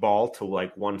keep the ball to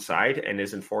like one side and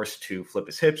isn't forced to flip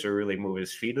his hips or really move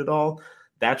his feet at all,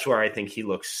 that's where I think he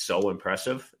looks so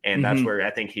impressive. And that's where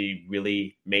I think he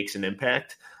really makes an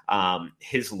impact.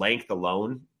 His length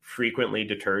alone frequently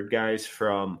deterred guys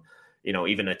from,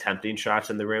 even attempting shots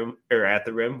in the rim or at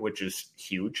the rim, which is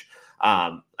huge.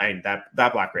 That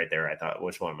block right there, I thought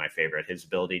was one of my favorite. His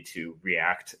ability to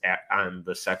react on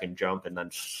the second jump and then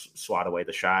swat away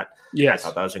the shot. I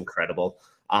thought that was incredible.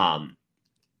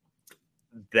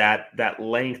 That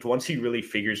length, once he really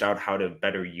figures out how to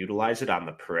better utilize it on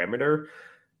the perimeter,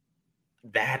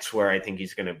 that's where I think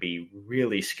he's going to be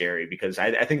really scary, because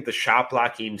I think the shot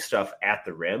blocking stuff at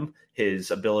the rim, his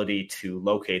ability to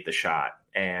locate the shot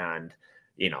and,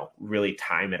 really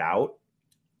time it out,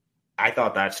 I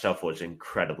thought that stuff was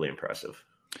incredibly impressive.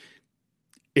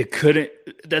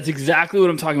 That's exactly what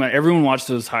I'm talking about. Everyone watched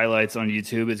those highlights on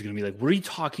YouTube is going to be like, what are you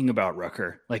talking about,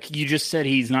 Rucker? Like you just said,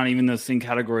 he's not even the same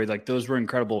category. Like those were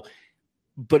incredible.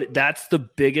 But that's the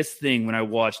biggest thing when I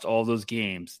watched all those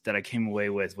games that I came away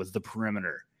with was the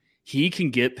perimeter. He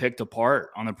can get picked apart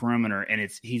on the perimeter, and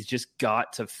he's just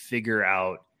got to figure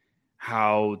out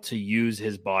how to use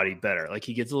his body better. Like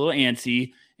he gets a little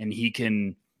antsy, and he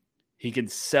can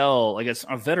sell, like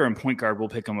a veteran point guard will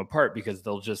pick him apart because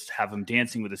they'll just have him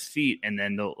dancing with his feet, and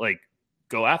then they'll like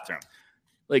go after him.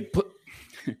 Like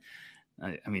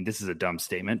I mean, this is a dumb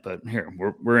statement, but here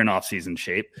we're in off-season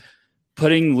shape.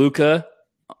 Putting Luka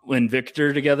and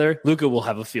Victor together, Luka will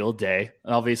have a field day.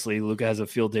 Obviously, Luka has a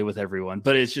field day with everyone,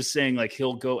 but it's just saying like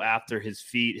he'll go after his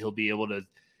feet. He'll be able to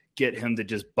get him to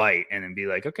just bite and then be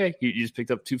like, okay, you just picked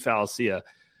up 2 fouls, see ya.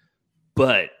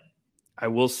 But I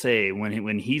will say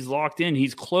when he's locked in,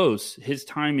 he's close. His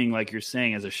timing, like you're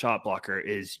saying, as a shot blocker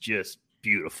is just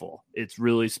beautiful. It's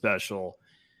really special.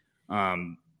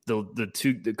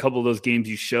 The couple of those games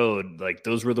you showed, like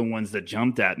those were the ones that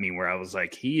jumped at me where I was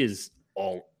like, he is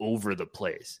all over the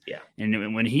place. Yeah.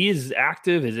 And when he is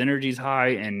active, his energy's high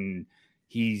and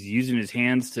he's using his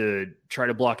hands to try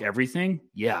to block everything.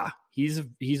 Yeah. He's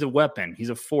a weapon. He's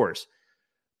a force.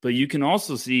 But you can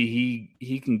also see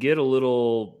he can get a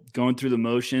little going through the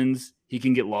motions. He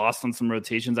can get lost on some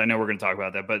rotations. I know we're going to talk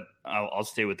about that, but I'll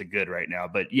stay with the good right now.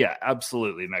 But yeah,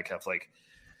 absolutely, Metcalf. Like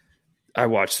I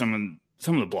watched some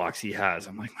of the blocks he has.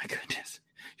 I'm like, my goodness,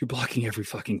 you're blocking every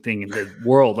fucking thing in the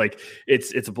world. Like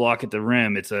it's a block at the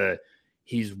rim.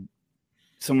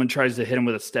 Someone tries to hit him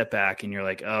with a step back and you're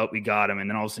like, oh, we got him. And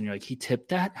then all of a sudden you're like, he tipped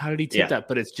that? How did he tip that?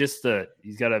 But it's just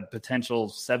he's got a potential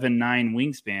 7'9"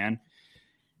 wingspan.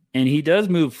 And he does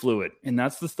move fluid. And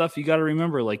that's the stuff you got to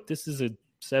remember. Like, this is a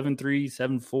 7'3",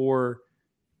 7'4"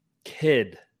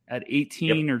 kid at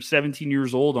 18 or 17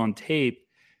 years old on tape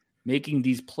making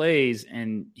these plays.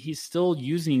 And he's still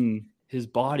using his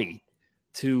body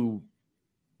to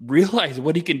realize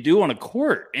what he can do on a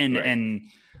court. And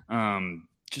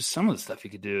just some of the stuff he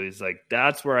could do is like,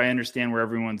 that's where I understand where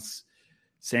everyone's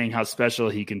saying how special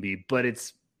he can be. But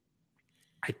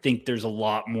I think there's a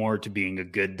lot more to being a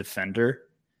good defender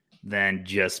than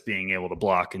just being able to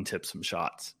block and tip some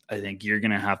shots. I think you're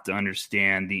going to have to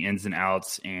understand the ins and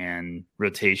outs and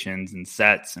rotations and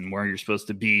sets and where you're supposed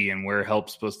to be and where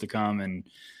help's supposed to come and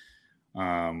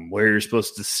where you're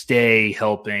supposed to stay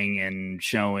helping and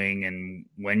showing and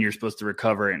when you're supposed to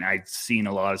recover. And I've seen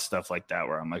a lot of stuff like that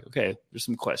where I'm like, okay, there's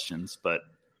some questions, but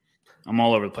I'm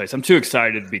all over the place. I'm too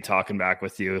excited to be talking back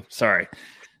with you. Sorry.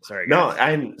 Guys.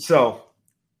 No,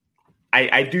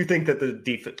 I do think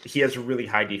that he has a really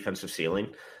high defensive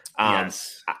ceiling.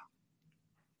 Yes.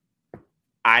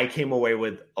 I came away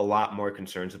with a lot more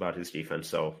concerns about his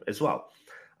defense, though, as well.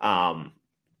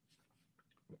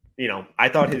 I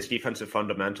thought his defensive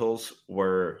fundamentals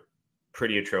were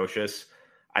pretty atrocious.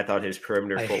 I thought his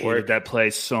perimeter I footwork. hated that play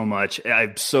so much.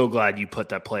 I'm so glad you put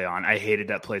that play on. I hated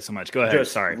that play so much. Go ahead.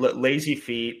 Just Sorry. Lazy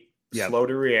feet, Yep. slow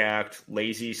to react,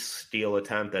 lazy steal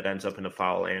attempt that ends up in a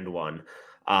foul and one.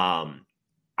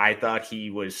 I thought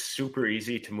he was super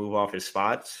easy to move off his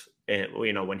spots. And,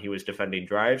 when he was defending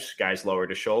drives, guys lowered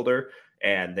his shoulder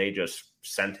and they just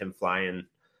sent him flying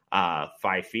 5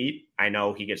 feet. I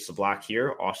know he gets the block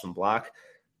here. Awesome block.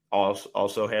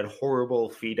 Also had horrible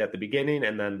feet at the beginning,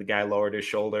 and then the guy lowered his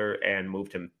shoulder and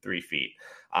moved him 3 feet.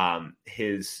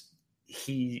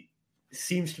 He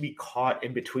seems to be caught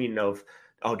in between of,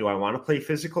 do I want to play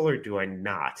physical or do I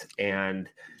not? And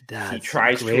he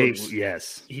tries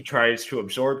to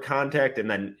absorb contact and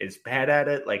then is bad at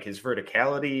it. Like his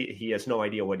verticality, he has no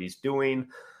idea what he's doing.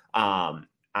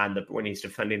 When he's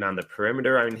defending on the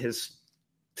perimeter, I mean, his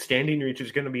standing reach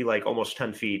is going to be like almost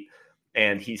 10 feet.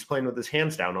 And he's playing with his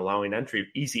hands down, allowing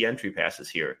easy entry passes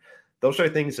here. Those are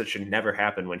things that should never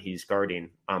happen when he's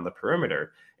guarding on the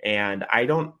perimeter. And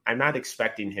I'm not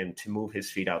expecting him to move his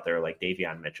feet out there like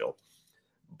Davion Mitchell,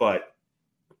 but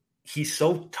he's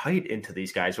so tight into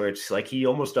these guys where it's like he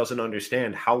almost doesn't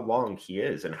understand how long he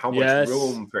is and how much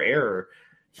room for error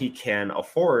he can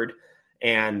afford.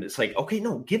 And it's like, okay,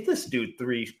 no, give this dude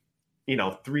 3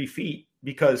 feet,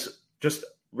 because just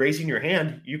raising your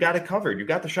hand, you got it covered. You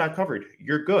got the shot covered.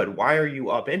 You're good. Why are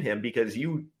you up in him? Because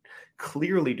you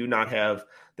clearly do not have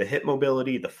the hip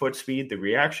mobility, the foot speed, the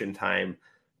reaction time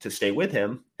to stay with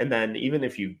him. And then even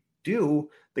if you do,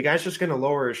 the guy's just going to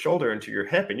lower his shoulder into your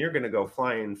hip and you're going to go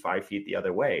flying 5 feet the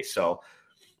other way. So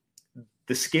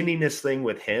the skinniness thing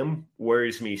with him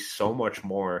worries me so much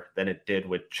more than it did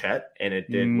with Chet and it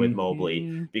did with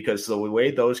Mobley, because the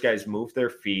way those guys move their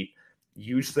feet,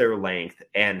 used their length,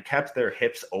 and kept their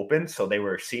hips open so they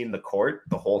were seeing the court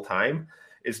the whole time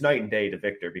is night and day to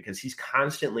Victor, because he's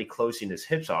constantly closing his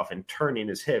hips off and turning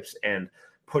his hips and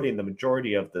putting the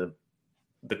majority of the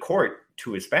court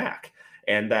to his back.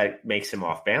 And that makes him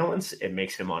off balance. It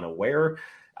makes him unaware.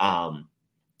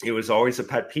 It was always a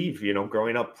pet peeve,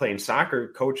 growing up playing soccer,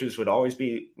 coaches would always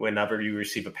be, whenever you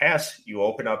receive a pass, you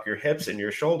open up your hips and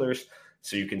your shoulders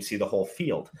so you can see the whole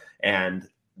field. And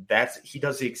he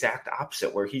does the exact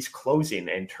opposite, where he's closing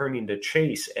and turning to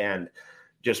chase and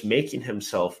just making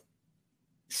himself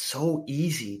so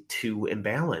easy to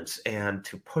imbalance and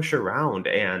to push around.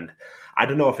 And I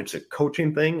don't know if it's a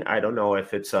coaching thing. I don't know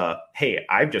if it's hey,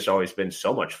 I've just always been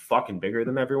so much fucking bigger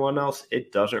than everyone else.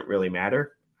 It doesn't really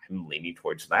matter. I'm leaning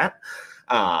towards that.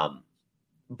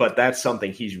 But that's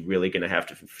something he's really going to have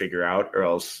to figure out, or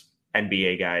else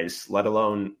NBA guys, let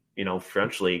alone,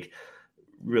 French League,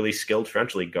 really skilled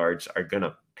French League guards are going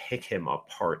to pick him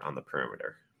apart on the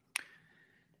perimeter.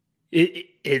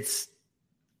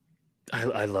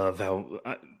 I love how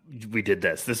we did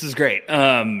this. This is great.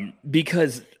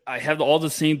 Because I have all the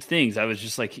same things. I was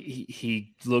just like,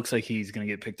 he looks like he's going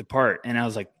to get picked apart. And I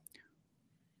was like,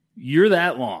 you're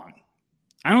that long.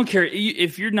 I don't care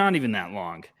if you're not even that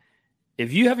long.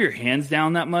 If you have your hands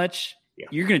down that much,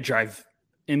 you're going to drive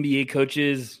NBA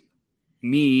coaches,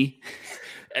 me,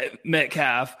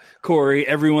 Metcalf, Corey,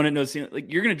 everyone that knows,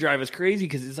 like, you're going to drive us crazy,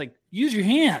 because it's like, use your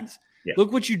hands. Yeah.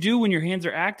 Look what you do when your hands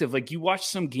are active. Like, you watch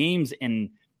some games,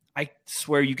 and I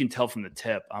swear you can tell from the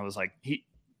tip. I was like,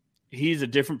 he's a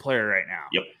different player right now.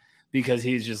 Yep. Because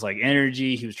he's just like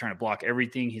energy. He was trying to block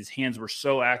everything. His hands were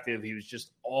so active. He was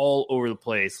just all over the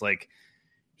place. Like,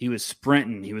 he was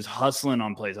sprinting. He was hustling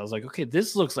on plays. I was like, okay,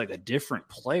 this looks like a different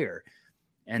player.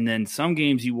 And then some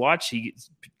games you watch,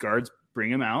 guards bring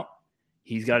him out.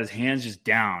 He's got his hands just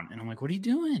down. And I'm like, what are you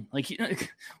doing?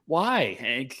 Like, why?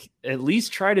 And at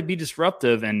least try to be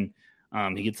disruptive. And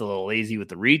he gets a little lazy with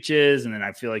the reaches. And then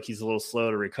I feel like he's a little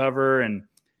slow to recover. And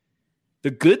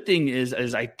the good thing is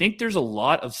I think there's a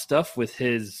lot of stuff with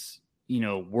his,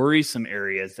 worrisome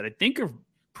areas that I think are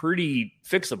pretty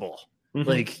fixable. Mm-hmm.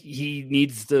 Like, he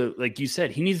needs to, like you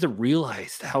said, he needs to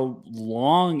realize how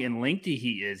long and lengthy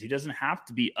he is. He doesn't have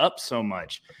to be up so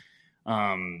much.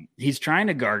 He's trying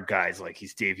to guard guys like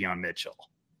he's Davion Mitchell.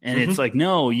 And it's like,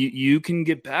 no, you can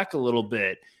get back a little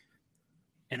bit.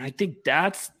 And I think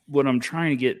that's what I'm trying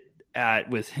to get at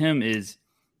with him is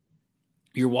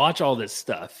you watch all this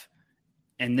stuff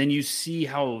and then you see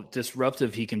how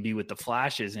disruptive he can be with the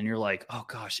flashes. And you're like, oh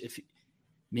gosh,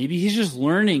 maybe he's just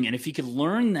learning. And if he could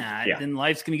learn that, then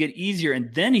life's going to get easier.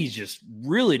 And then he's just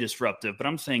really disruptive. But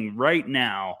I'm saying right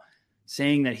now,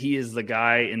 saying that he is the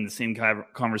guy in the same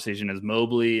conversation as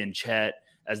Mobley and Chet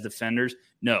as defenders,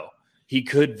 no. He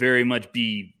could very much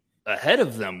be ahead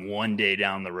of them one day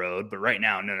down the road, but right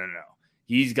now, no.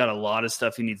 he's got a lot of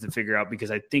stuff he needs to figure out,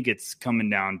 because I think it's coming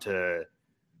down to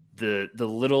the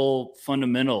little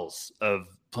fundamentals of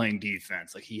playing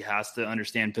defense. Like, he has to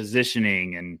understand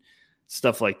positioning and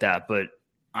stuff like that. But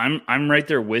I'm right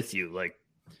there with you. Like,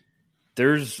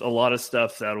 there's a lot of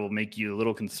stuff that will make you a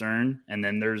little concerned. And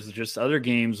then there's just other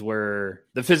games where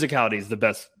the physicality is the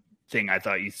best thing, I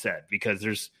thought you said, because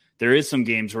there is some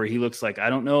games where he looks like, I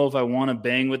don't know if I want to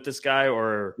bang with this guy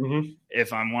or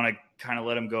if I want to kind of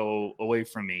let him go away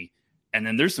from me. And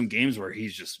then there's some games where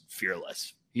he's just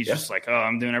fearless. He's just like, oh,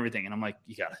 I'm doing everything. And I'm like,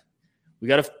 we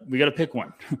gotta pick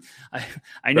one.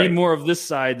 I need more of this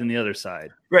side than the other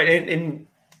side. Right. And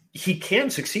he can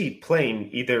succeed playing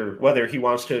either, whether he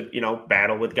wants to,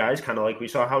 battle with guys, kind of like we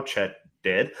saw how Chet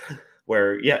did,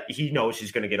 where, he knows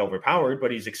he's going to get overpowered,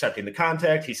 but he's accepting the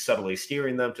contact. He's subtly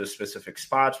steering them to specific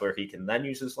spots where he can then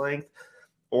use his length.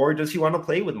 Or does he want to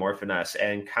play with more finesse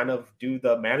and kind of do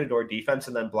the Matador defense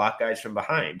and then block guys from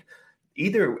behind?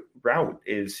 Either route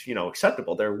is,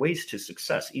 acceptable. There are ways to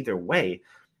success either way,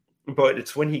 but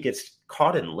it's when he gets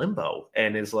caught in limbo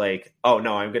and is like, oh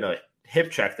no, I'm going to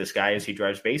hip check this guy as he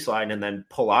drives baseline and then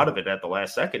pull out of it at the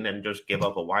last second and just give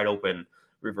up a wide open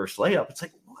reverse layup. It's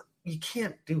like, what? You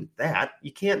can't do that.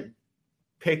 You can't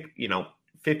pick,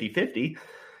 50-50.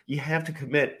 You have to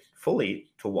commit fully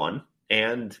to one.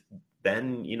 And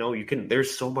then,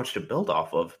 there's so much to build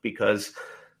off of, because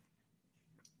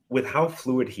with how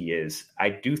fluid he is, I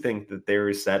do think that there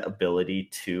is that ability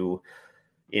to,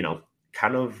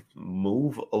 kind of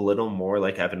move a little more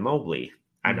like Evan Mobley.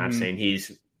 I'm not saying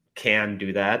he's can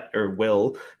do that or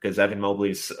will, because Evan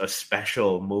Mobley's a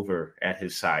special mover at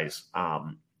his size.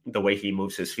 The way he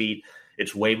moves his feet,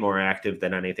 it's way more active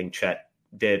than anything Chet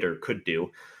did or could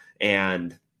do.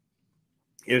 And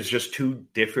it was just two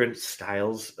different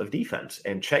styles of defense.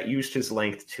 And Chet used his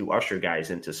length to usher guys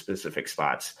into specific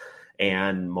spots.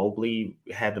 And Mobley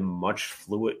had a much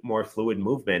more fluid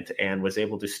movement and was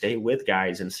able to stay with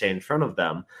guys and stay in front of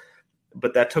them.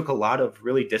 But that took a lot of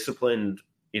really disciplined,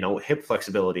 hip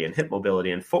flexibility and hip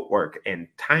mobility and footwork and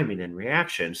timing and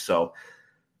reaction. So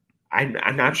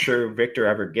I'm not sure Victor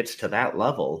ever gets to that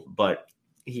level, but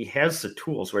he has the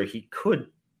tools where he could,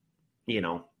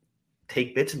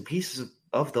 take bits and pieces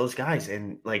of those guys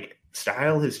and like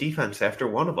style his defense after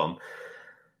one of them.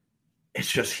 It's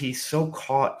just, he's so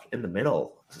caught in the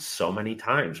middle so many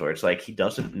times where it's like he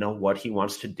doesn't know what he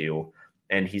wants to do.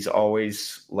 And he's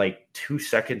always like 2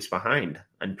 seconds behind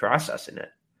and processing it.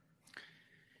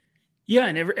 Yeah.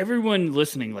 And everyone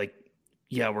listening, like,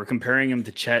 yeah, we're comparing him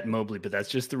to Chet Mobley, but that's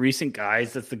just the recent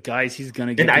guys. That's the guys he's going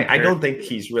to get. And I don't think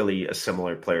he's really a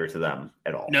similar player to them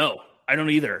at all. No, I don't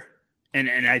either. And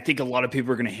I think a lot of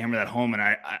people are going to hammer that home. And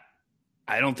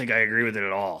I don't think I agree with it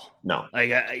at all. No,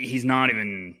 like he's not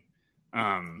even,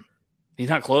 he's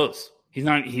not close. He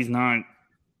ain't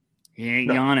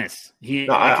Giannis.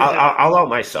 I'll out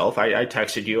myself. I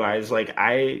texted you. I was like,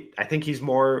 I think he's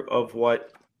more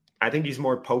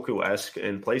Poku-esque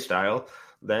in play style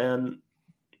than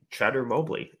Chet or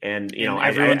Mobley. And,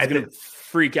 everyone's going to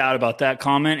freak out about that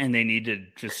comment, and they need to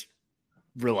just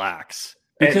relax,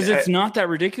 because it's not that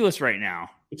ridiculous right now.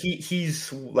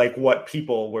 He's like what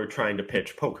people were trying to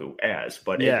pitch Poku as,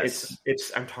 but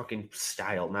it's I'm talking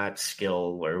style, not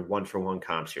skill or 1-for-1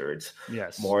 comps here. It's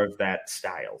more of that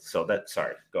style. So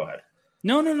sorry, go ahead.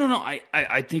 No.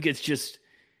 I think it's just,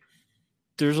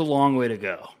 there's a long way to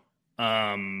go.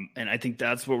 And I think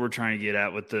that's what we're trying to get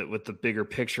at with the bigger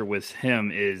picture with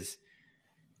him is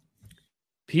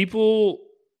people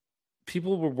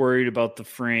were worried about the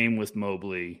frame with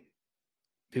Mobley.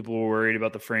 People were worried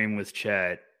about the frame with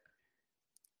Chet.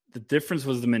 The difference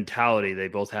was the mentality they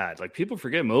both had. Like, people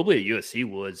forget Mobley at USC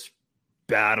was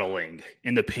battling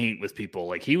in the paint with people.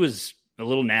 Like, he was a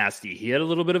little nasty. He had a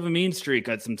little bit of a mean streak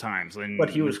at some times. But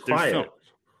he was quiet.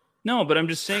 No, but I'm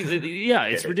just saying that,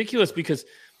 it's ridiculous, because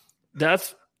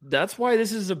that's why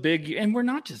this is a big, and we're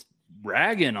not just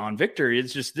ragging on Victor.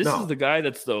 It's just, this is the guy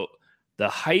that's the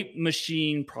hype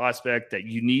machine prospect that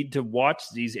you need to watch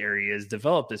these areas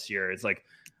develop this year. It's like,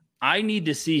 I need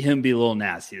to see him be a little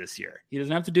nasty this year. He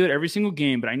doesn't have to do it every single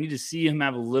game, but I need to see him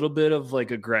have a little bit of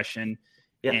like aggression.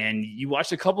 Yeah. And you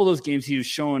watched a couple of those games, he was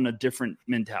showing a different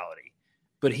mentality,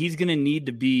 but he's going to need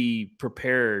to be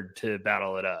prepared to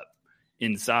battle it up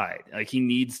inside. Like, he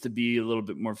needs to be a little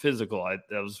bit more physical.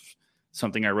 That was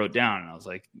something I wrote down, and I was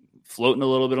like, floating a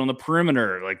little bit on the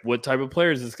perimeter. Like, what type of player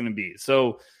is this going to be?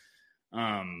 So,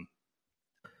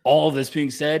 all this being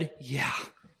said,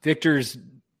 Victor's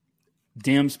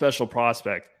damn special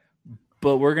prospect,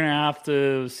 but we're going to have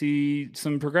to see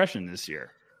some progression this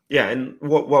year. Yeah. And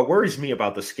what worries me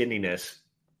about the skinniness,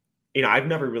 I've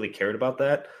never really cared about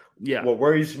that. Yeah. What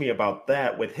worries me about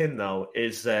that with him, though,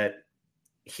 is that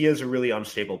he has a really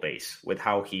unstable base with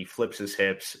how he flips his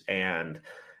hips and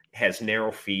has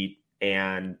narrow feet.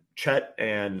 And Chet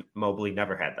and Mobley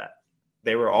never had that.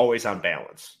 They were always on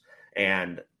balance.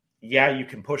 And yeah, you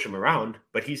can push him around,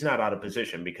 but he's not out of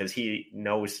position because he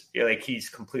knows, like, he's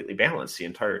completely balanced the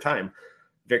entire time.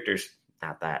 Victor's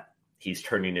not that. He's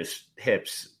turning his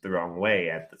hips the wrong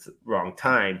way at the wrong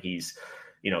time. He's,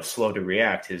 slow to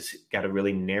react. He's got a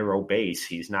really narrow base.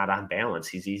 He's not on balance.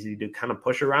 He's easy to kind of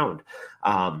push around.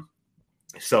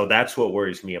 So that's what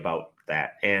worries me about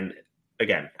that. And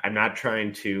again, I'm not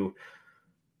trying to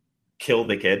kill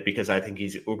the kid because I think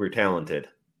he's uber talented.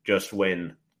 Just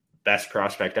when best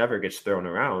prospect ever gets thrown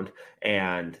around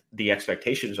and the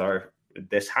expectations are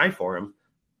this high for him,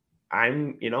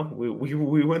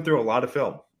 we went through a lot of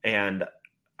film, and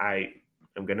I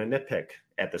am going to nitpick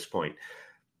at this point.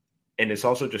 And it's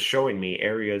also just showing me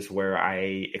areas where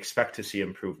I expect to see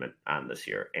improvement on this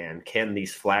year. And can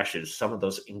these flashes, some of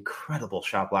those incredible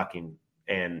shot blocking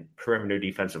and perimeter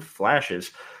defensive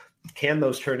flashes, can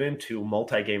those turn into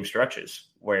multi-game stretches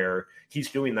where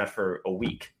he's doing that for a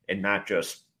week and not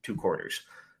just 2 quarters?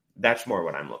 That's more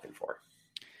what I'm looking for.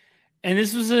 And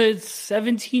this was a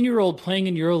 17-year-old playing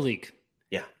in EuroLeague.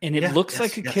 Yeah. And it looks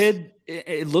like a kid.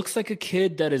 It looks like a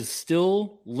kid that is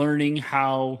still learning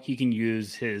how he can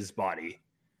use his body.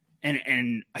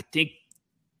 And I think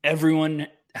everyone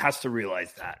has to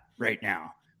realize that right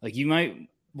now. Like, you might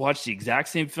watch the exact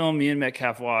same film me and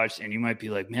Metcalf watched, and you might be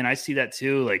like, man, I see that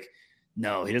too. Like,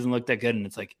 no, he doesn't look that good. And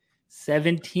it's like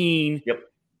 17,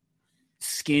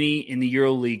 skinny in the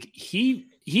EuroLeague.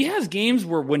 He has games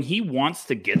where when he wants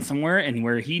to get somewhere and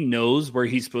where he knows where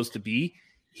he's supposed to be,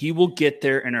 he will get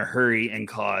there in a hurry and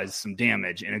cause some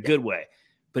damage in a good way.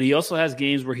 But he also has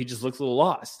games where he just looks a little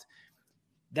lost.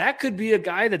 That could be a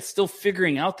guy that's still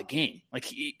figuring out the game. Like,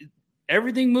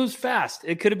 everything moves fast.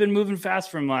 It could have been moving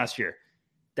fast for him last year.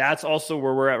 That's also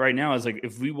where we're at right now, is like,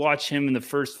 if we watch him in the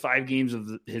first 5 games of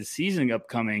his season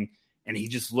upcoming and he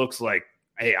just looks like,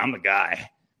 hey, I'm the guy.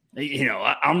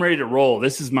 I'm ready to roll.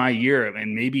 This is my year.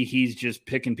 And maybe he's just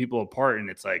picking people apart, and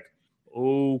it's like,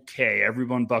 okay,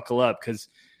 everyone buckle up, because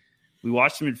we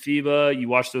watched him in FIBA. You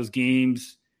watch those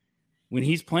games when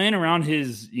he's playing around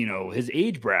his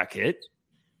age bracket.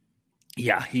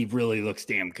 Yeah, he really looks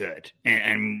damn good.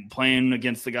 And playing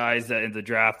against the guys that in the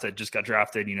draft that just got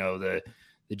drafted, the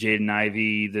Jaden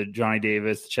Ivey, the Johnny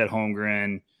Davis, the Chet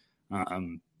Holmgren.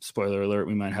 Spoiler alert,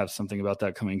 we might have something about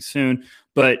that coming soon.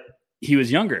 But he was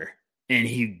younger, and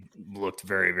he looked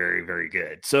very, very, very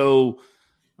good. So,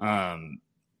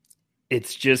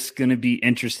 it's just going to be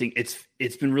interesting.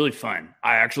 It's been really fun.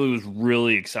 I actually was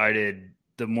really excited.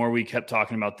 The more we kept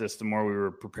talking about this, the more we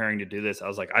were preparing to do this. I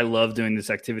was like, I love doing this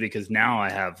activity because now I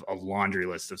have a laundry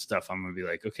list of stuff. I'm going to be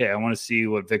like, okay, I want to see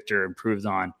what Victor improves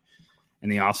on in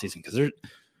the offseason, because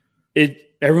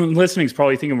everyone listening is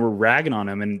probably thinking we're ragging on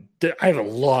him, and I have a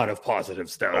lot of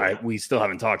positive stuff we still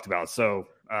haven't talked about. So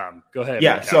go ahead.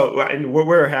 Yeah, so and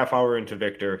we're a half hour into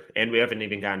Victor, and we haven't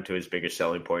even gotten to his biggest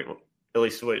selling point, at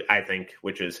least what I think,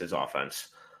 which is his offense.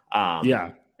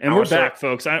 And we're back,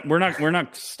 folks. We're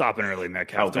not stopping early,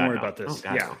 Metcalf. Don't worry about this.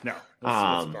 Let's start.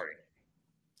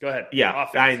 Go ahead. Yeah,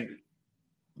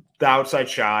 the outside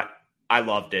shot, I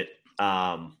loved it.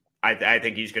 I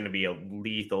think he's going to be a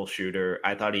lethal shooter.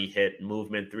 I thought he hit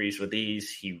movement threes with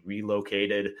ease. He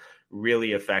relocated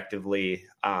really effectively.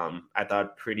 I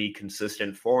thought pretty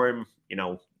consistent for him.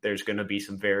 There's going to be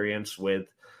some variance with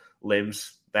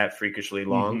limbs that freakishly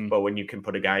long, but when you can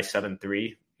put a guy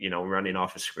 7'3", running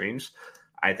off of screens,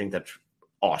 I think that's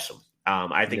awesome.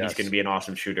 I think he's going to be an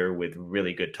awesome shooter with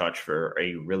really good touch for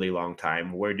a really long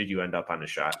time. Where did you end up on the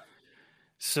shot?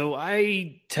 So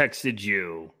I texted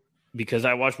you because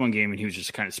I watched one game and he was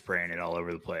just kind of spraying it all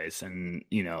over the place. And,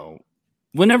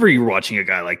 whenever you're watching a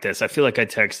guy like this, I feel like I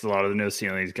text a lot of the No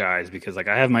Ceilings guys because, like,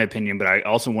 I have my opinion, but I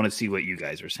also want to see what you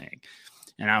guys are saying.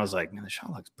 And I was like, man, the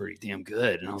shot looks pretty damn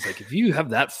good. And I was like, if you have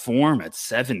that form at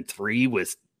 7'3"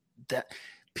 with that,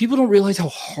 people don't realize how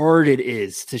hard it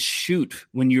is to shoot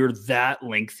when you're that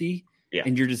lengthy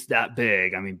and you're just that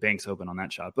big. I mean, Banks open on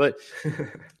that shot, but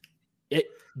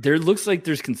there looks like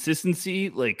there's consistency.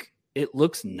 Like, it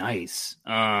looks nice.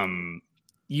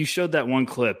 You showed that one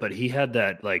clip, but he had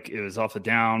that, like, it was off a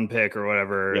down pick or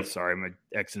whatever. Yep. Sorry, my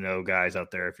X and O guys out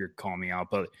there, if you're calling me out,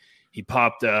 but he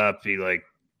popped up, he like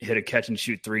hit a catch and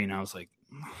shoot 3. And I was like,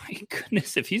 my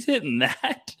goodness, if he's hitting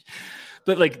that,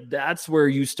 but like, that's where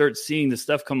you start seeing the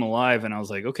stuff come alive. And I was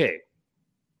like, okay,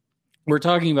 we're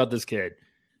talking about this kid.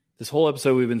 This whole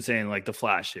episode, we've been saying, like, the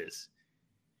flashes.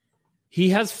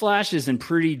 He has flashes in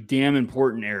pretty damn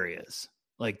important areas.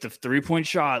 Like the 3-point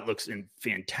shot looks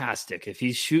fantastic. If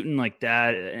he's shooting like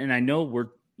that, and I know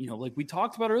like we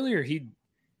talked about earlier, he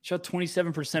shot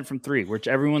 27% from 3, which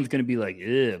everyone's going to be like,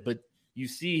 ugh, but you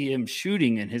see him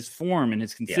shooting and his form and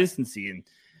his consistency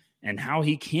and how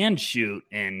he can shoot.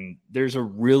 And there's a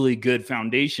really good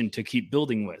foundation to keep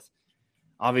building with.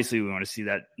 Obviously, we want to see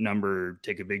that number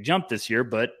take a big jump this year,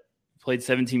 but played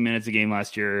 17 minutes a game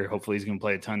last year. Hopefully he's going to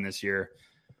play a ton this year.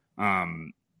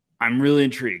 I'm really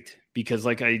intrigued because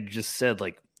like I just said,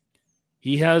 like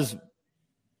he has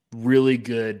really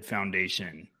good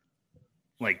foundation,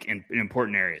 like in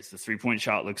important areas. The 3-point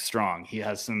shot looks strong. He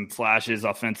has some flashes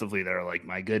offensively that are like,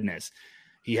 my goodness.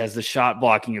 He has the shot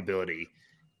blocking ability.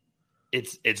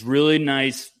 It's really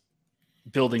nice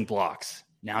building blocks.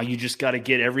 Now you just got to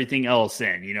get everything else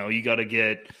in. You got to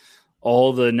get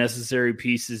all the necessary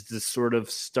pieces to sort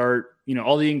of start,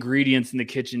 all the ingredients in the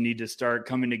kitchen need to start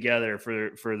coming together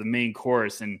for the main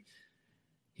course. And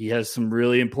he has some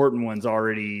really important ones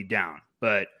already down.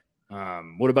 But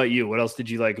what about you? What else did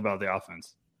you like about the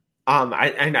offense?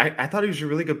 I thought he was a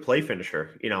really good play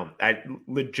finisher,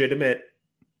 legitimate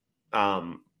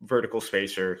vertical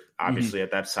spacer, obviously at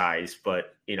that size,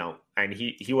 but and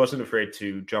he wasn't afraid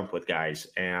to jump with guys.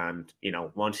 And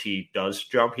once he does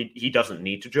jump, he doesn't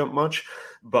need to jump much,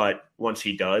 but once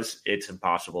he does, it's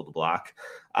impossible to block.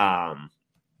 I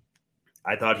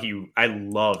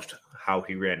loved how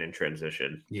he ran in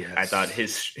transition. Yes. I thought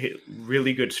his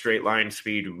really good straight line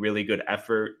speed, really good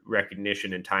effort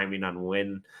recognition and timing on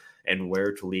when and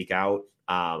where to leak out.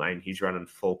 And he's running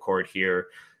full court here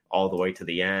all the way to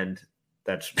the end.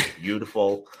 That's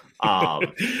beautiful. Oh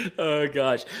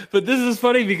gosh. But this is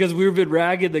funny because we've been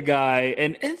ragging the guy,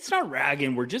 and it's not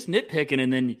ragging, we're just nitpicking,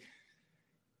 and then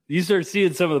you start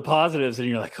seeing some of the positives and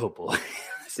you're like, oh boy.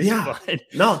 Fun.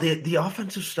 No, the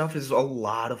offensive stuff is a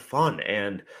lot of fun,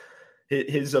 and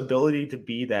his ability to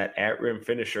be that at-rim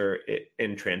finisher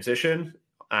in transition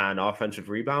on offensive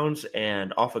rebounds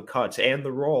and off of cuts and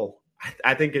the roll,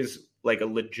 I think is like a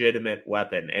legitimate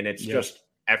weapon, and it's just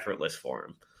effortless for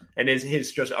him. And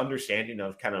his just understanding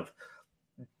of kind of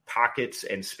pockets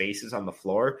and spaces on the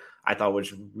floor, I thought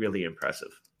was really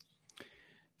impressive.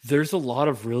 There's a lot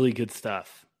of really good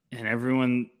stuff, and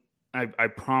everyone, I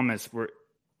promise,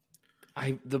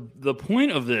 the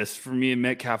point of this for me and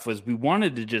Metcalf was we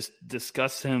wanted to just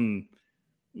discuss him.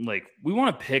 Like, we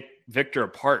want to pick Victor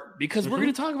apart because we're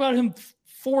going to talk about him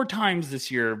 4 times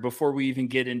this year before we even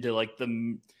get into like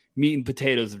the meat and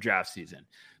potatoes of draft season,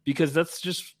 because that's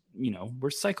just, we're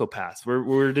psychopaths.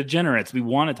 We're degenerates. We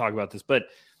want to talk about this, but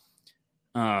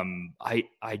I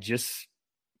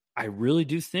really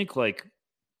do think like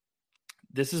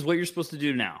this is what you're supposed to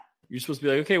do now. You're supposed to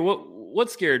be like, okay, what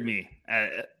scared me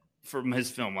from his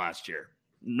film last year?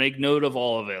 Make note of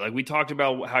all of it. Like we talked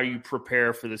about how you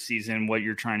prepare for the season, what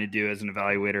you're trying to do as an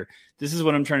evaluator. This is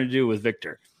what I'm trying to do with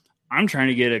Victor. I'm trying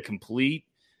to get a complete,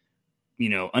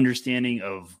 understanding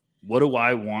of what do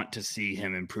I want to see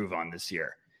him improve on this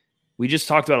year. We just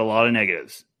talked about a lot of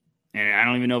negatives, and I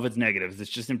don't even know if it's negatives. It's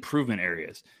just improvement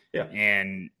areas. Yeah.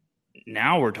 And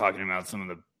now we're talking about some of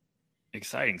the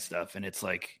exciting stuff, and it's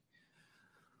like,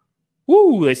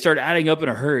 woo, they start adding up in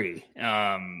a hurry.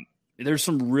 There's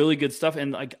some really good stuff,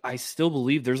 and like I still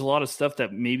believe there's a lot of stuff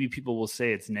that maybe people will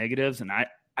say it's negatives, and I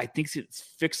think it's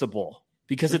fixable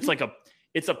because it's like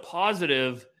it's a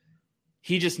positive.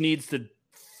 He just needs to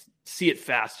see it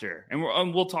faster, and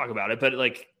we'll talk about it. But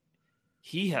like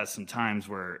he has some times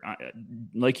where,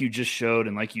 like you just showed,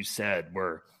 and like you said,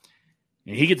 where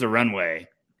he gets a runway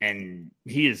and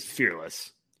he is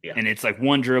fearless. Yeah. And it's like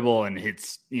one dribble and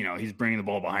he's bringing the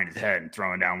ball behind his head and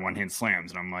throwing down one-hand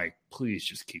slams. And I'm like, please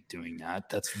just keep doing that.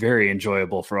 That's very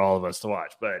enjoyable for all of us to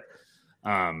watch. But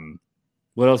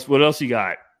what else you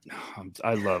got?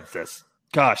 I love this.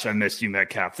 Gosh, I missed you,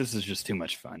 Metcalf. This is just too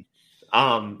much fun.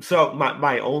 So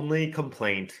my only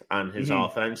complaint on his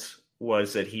offense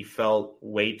was that he felt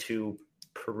way too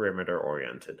perimeter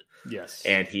oriented. Yes.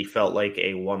 And he felt like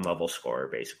a one-level scorer,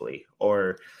 basically.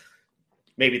 Or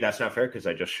maybe that's not fair because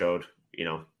I just showed,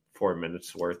 4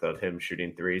 minutes worth of him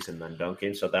shooting threes and then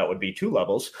dunking. So that would be 2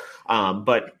 levels.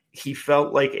 But he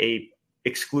felt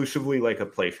exclusively like a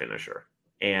play finisher.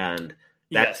 And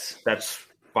that's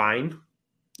fine.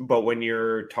 But when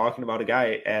you're talking about a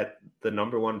guy at the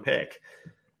number 1 pick,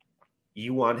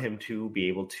 you want him to be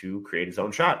able to create his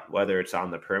own shot, whether it's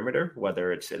on the perimeter,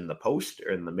 whether it's in the post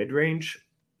or in the mid-range,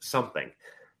 something.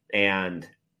 And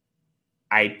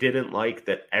I didn't like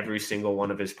that every single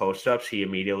one of his post-ups, he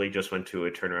immediately just went to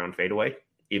a turnaround fadeaway,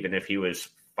 even if he was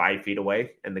 5 feet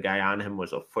away and the guy on him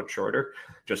was a foot shorter,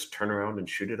 just turn around and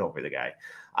shoot it over the guy.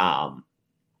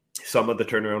 some of the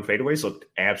turnaround fadeaways looked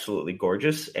absolutely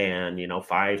gorgeous. And,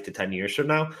 5 to 10 years from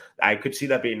now, I could see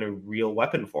that being a real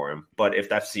weapon for him. But if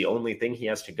that's the only thing he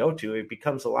has to go to, it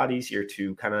becomes a lot easier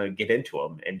to kind of get into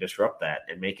him and disrupt that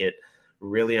and make it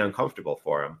really uncomfortable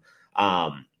for him.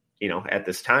 At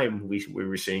this time, we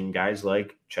were seeing guys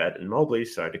like Chet and Mobley,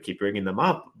 sorry to keep bringing them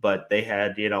up, but they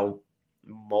had,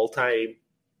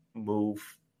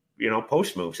 multi-move,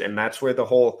 post moves. And that's where the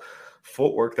whole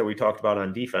footwork that we talked about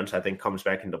on defense, I think, comes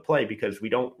back into play, because we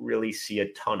don't really see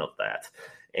a ton of that.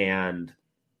 And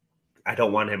I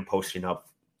don't want him posting up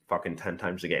fucking 10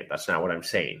 times a game. That's not what I'm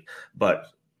saying. But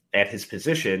at his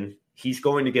position, he's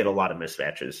going to get a lot of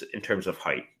mismatches in terms of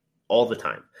height all the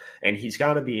time. And he's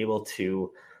got to be able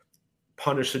to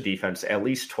punish the defense at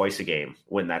least twice a game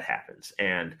when that happens.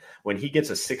 And when he gets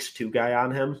a 6'2" guy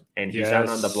on him and he's out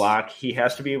on the block, he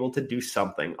has to be able to do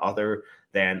something other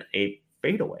than a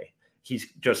fadeaway.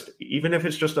 He's just, even if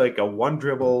it's just like a one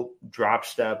dribble, drop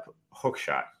step, hook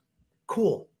shot,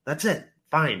 cool. That's it.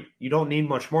 Fine. You don't need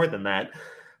much more than that.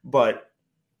 But,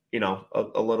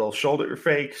 a little shoulder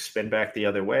fake, spin back the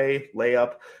other way,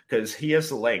 layup, because he has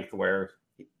the length where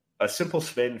a simple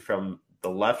spin from the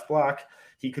left block,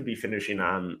 he could be finishing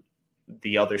on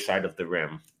the other side of the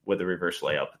rim with a reverse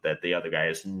layup that the other guy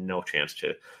has no chance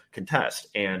to contest.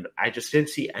 And I just didn't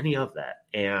see any of that.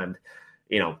 And,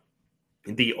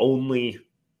 the only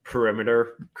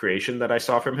perimeter creation that I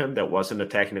saw from him that wasn't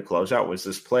attacking the closeout was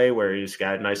this play where he's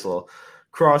got a nice little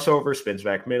crossover, spins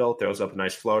back middle, throws up a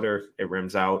nice floater, it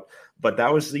rims out. But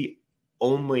that was the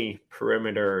only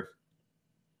perimeter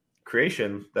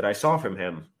creation that I saw from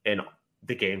him in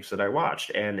the games that I watched.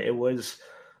 And it was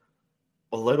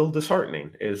a little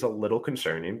disheartening. It was a little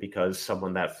concerning, because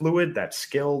someone that fluid, that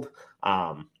skilled,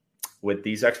 with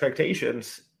these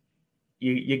expectations,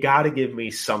 you got to give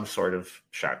me some sort of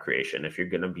shot creation if you're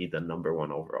going to be the number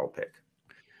one overall pick.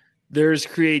 There's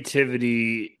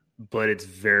creativity, but it's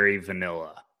very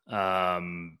vanilla.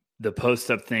 The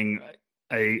post-up thing,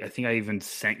 I think I even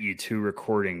sent you 2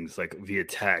 recordings like via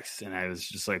text, and I was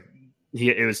just like,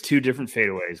 it was 2 different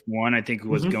fadeaways. One, I think,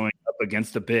 was going up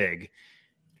against a big,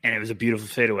 and it was a beautiful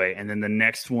fadeaway. And then the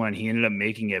next one, he ended up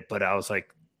making it, but I was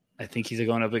like, I think he's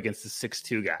going up against the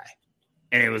 6'2" guy.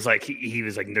 And it was like, he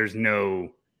was like, there's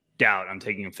no doubt I'm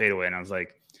taking a fadeaway. And I was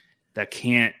like,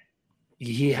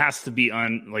 he has to be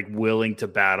willing to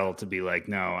battle, to be like,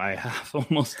 no, I have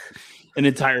almost an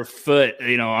entire foot,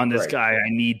 on this guy. I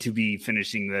need to be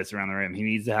finishing this around the rim. He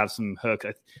needs to have some hook.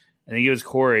 I think it was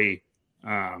Corey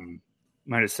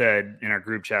might have said in our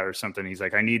group chat or something. He's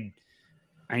like, I need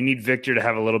Victor to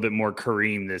have a little bit more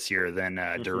Kareem this year than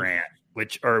Durant,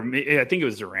 I think it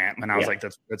was Durant. And I was like,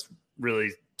 that's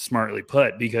really smartly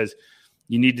put, because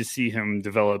you need to see him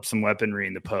develop some weaponry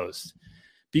in the post,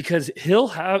 because he'll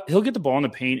get the ball in the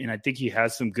paint, and I think he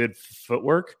has some good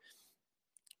footwork.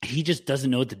 He just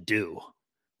doesn't know what to do.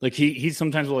 Like he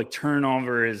sometimes will turn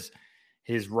over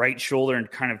his right shoulder and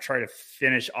kind of try to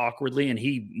finish awkwardly, and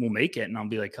he will make it. And I'll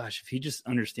be like, gosh, if he just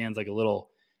understands like a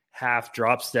little half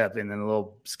drop step and then a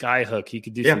little sky hook, he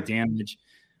could do some damage.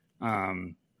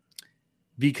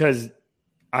 Because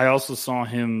I also saw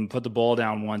him put the ball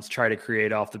down once, try to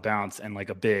create off the bounce, and like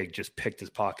a big just picked his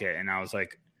pocket. And I was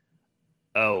like,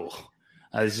 I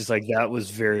was just like, that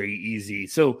was very easy.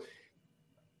 So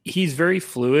he's very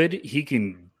fluid. He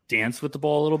can dance with the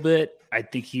ball a little bit. I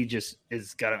think he just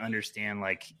has got to understand,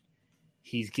 like,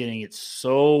 he's getting it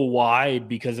so wide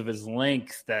because of his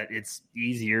length that it's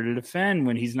easier to defend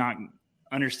when he's not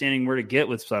understanding where to get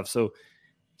with stuff. So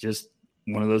just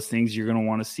one of those things you're going to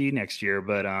want to see next year.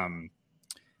 But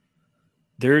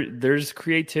there's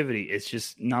creativity. It's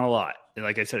just not a lot.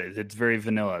 Like I said, it's very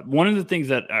vanilla. One of the things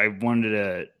that I wanted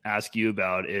to ask you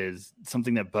about is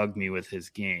something that bugged me with his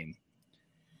game.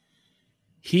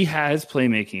 He has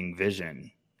playmaking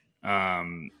vision.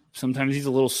 Sometimes he's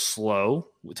a little slow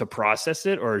to process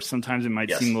it, or sometimes it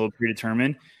might seem a little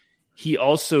predetermined. He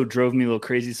also drove me a little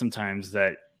crazy sometimes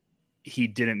that he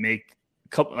didn't make a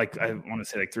couple, like I want to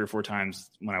say like 3 or 4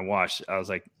 times when I watched, I was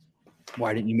like,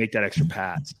 why didn't you make that extra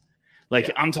pass?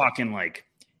 Like I'm talking like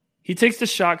he takes the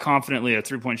shot confidently, a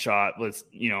 3-point shot was,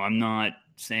 I'm not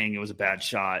saying it was a bad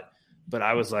shot, but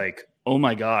I was like, oh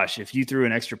my gosh, if you threw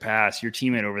an extra pass, your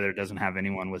teammate over there doesn't have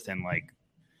anyone within like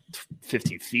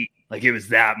 15 feet. Like it was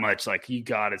that much. Like you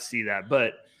got to see that.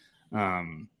 But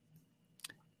the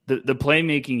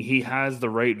playmaking, he has the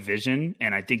right vision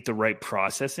and I think the right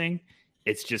processing.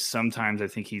 It's just sometimes I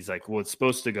think he's like, well, it's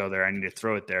supposed to go there. I need to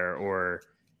throw it there. Or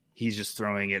he's just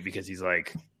throwing it because he's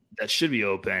like, that should be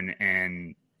open.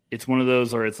 And it's one of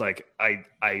those where it's like,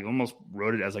 I almost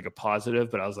wrote it as like a positive,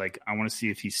 but I was like, I want to see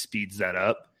if he speeds that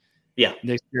up. Yeah.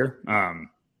 Next year.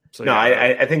 So no,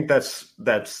 yeah, I think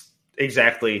that's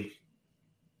exactly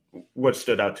what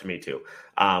stood out to me too.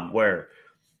 Where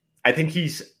I think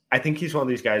he's one of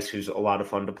these guys who's a lot of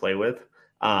fun to play with.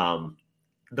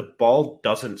 The ball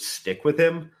doesn't stick with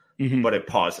him, but it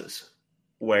pauses.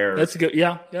 Where that's good.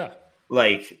 Yeah, yeah.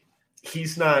 like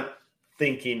he's not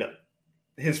thinking,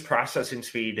 his processing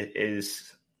speed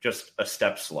is just a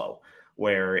step slow,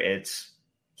 where it's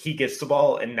he gets the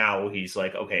ball and now he's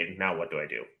like, okay, now what do I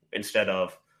do? Instead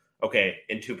of, okay,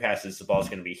 in 2 passes the ball's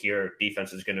going to be here,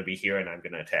 defense is going to be here, and I'm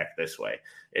going to attack this way.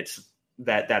 It's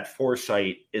that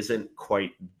foresight isn't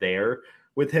quite there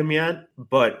with him yet,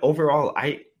 but overall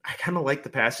I kind of like the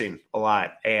passing a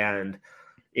lot. And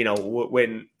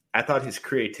when I thought his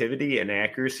creativity and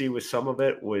accuracy with some of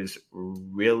it was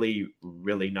really,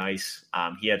 really nice.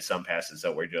 He had some passes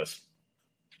that were just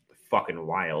fucking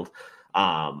wild.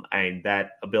 And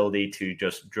that ability to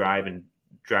just drive and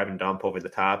dump over the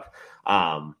top,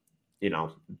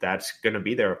 that's going to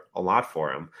be there a lot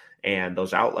for him. And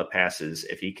those outlet passes,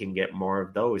 if he can get more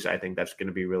of those, I think that's going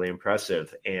to be really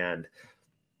impressive. And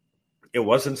it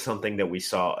wasn't something that we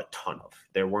saw a ton of.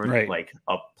 There weren't like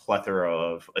a plethora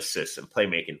of assists and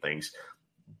playmaking things.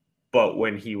 But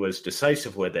when he was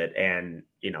decisive with it and,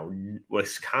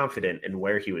 was confident in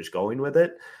where he was going with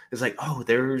it, it's like, oh,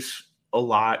 there's a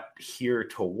lot here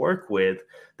to work with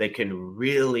that can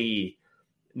really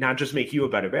not just make you a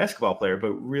better basketball player,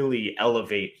 but really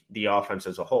elevate the offense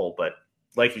as a whole. But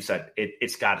like you said,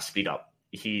 it's got to speed up.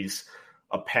 He's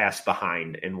a pass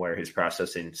behind in where his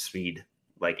processing speed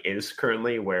is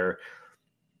currently, where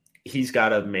he's got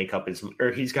to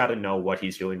he's got to know what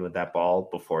he's doing with that ball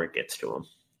before it gets to him.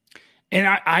 And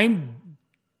I'm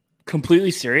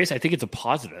completely serious. I think it's a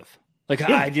positive.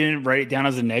 I didn't write it down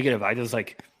as a negative. I just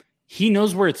he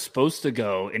knows where it's supposed to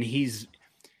go. And he's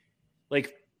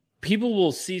people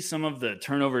will see some of the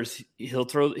turnovers he'll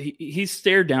throw. He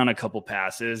stared down a couple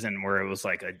passes and where it was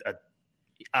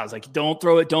I was like, don't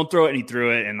throw it. And he threw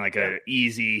it and a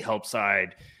easy help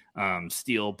side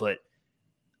steal. But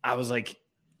I was like,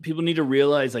 people need to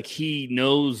realize he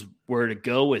knows where to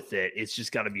go with it. It's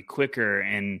just got to be quicker.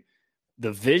 And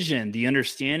the vision, the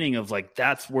understanding of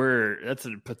that's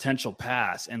a potential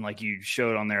pass. And you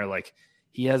showed on there,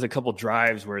 he has a couple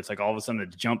drives where it's all of a sudden a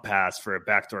jump pass for a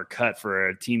backdoor cut for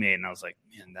a teammate. And I was like,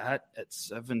 man, that at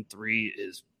 7'3"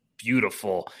 is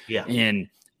beautiful. Yeah. And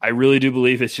I really do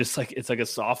believe it's just it's a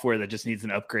software that just needs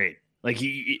an upgrade.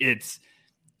 It's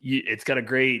got a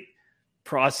great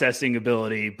processing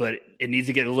ability, but it needs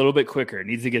to get a little bit quicker. It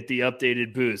needs to get the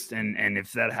updated boost. And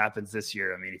if that happens this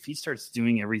year, I mean, if he starts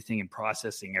doing everything and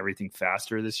processing everything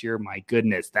faster this year, my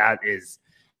goodness, that is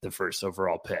the first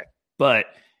overall pick. But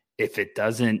if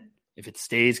it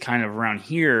stays kind of around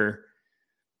here,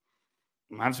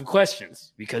 I have some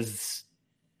questions because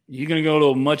you're going to go to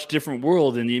a much different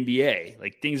world in the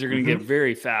NBA. Things are going to get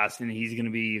very fast and he's going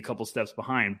to be a couple steps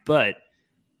behind. But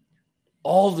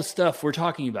all the stuff we're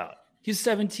talking about, he's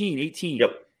 17, 18,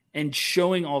 and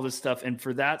showing all this stuff. And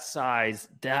for that size,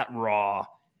 that raw,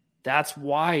 that's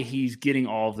why he's getting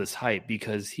all of this hype,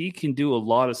 because he can do a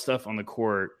lot of stuff on the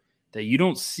court that you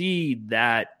don't see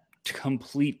that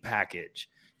complete package.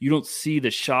 You don't see the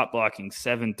shot blocking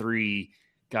 7'3"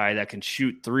 guy that can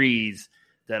shoot threes,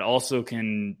 that also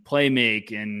can play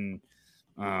make and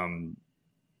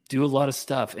do a lot of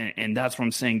stuff. And that's what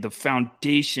I'm saying. The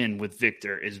foundation with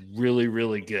Victor is really,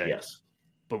 really good. Yes.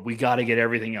 But we got to get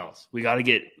everything else. We got to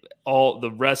get all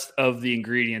the rest of the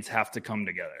ingredients have to come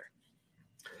together.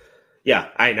 Yeah.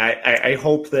 I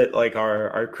hope that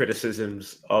our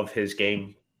criticisms of his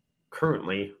game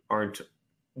currently aren't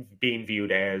being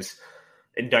viewed as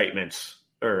indictments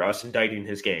or us indicting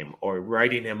his game or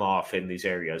writing him off in these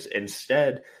areas.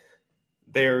 Instead,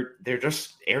 they're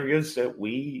just areas that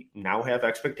we now have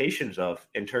expectations of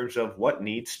in terms of what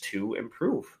needs to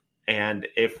improve. And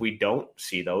if we don't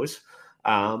see those,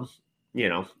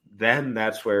 then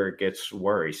that's where it gets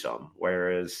worrisome.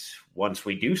 Whereas once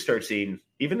we do start seeing,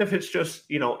 even if it's just,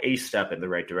 a step in the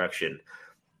right direction,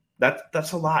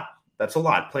 that's a lot. That's a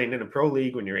lot playing in a pro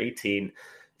league when you're 18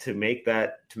 to make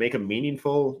a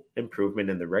meaningful improvement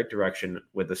in the right direction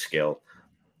with a skill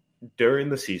during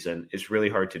the season is really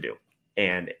hard to do.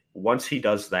 And once he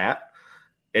does that,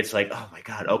 it's like, oh my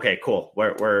God, okay, cool.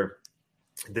 We're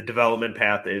the development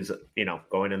path is,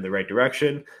 going in the right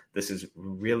direction. This is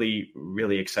really,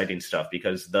 really exciting stuff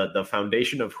because the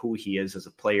foundation of who he is as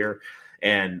a player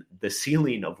and the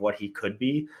ceiling of what he could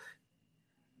be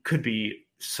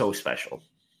so special.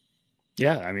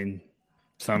 Yeah. I mean,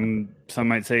 some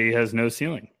might say he has no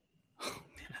ceiling.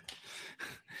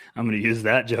 I'm going to use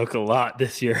that joke a lot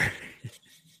this year.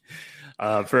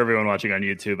 For everyone watching on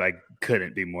YouTube, I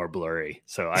couldn't be more blurry,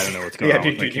 so I don't know what's going on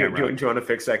with my camera. Do you want to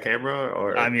fix that camera?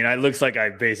 Or I mean, it looks like I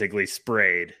basically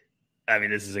sprayed. I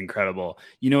mean, this is incredible.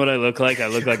 You know what I look like? I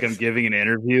look like I'm giving an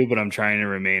interview, but I'm trying to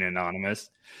remain anonymous.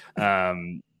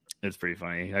 It's pretty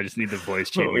funny. I just need the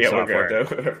voice changing software.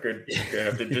 We're going to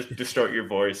have to just distort your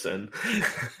voice and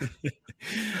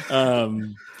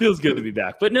feels good to be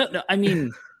back. But no, I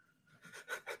mean,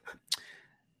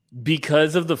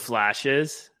 because of the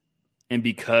flashes and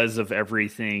because of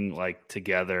everything like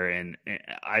together, and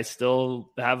I still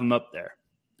have him up there.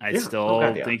 I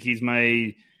still think he's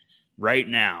right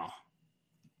now,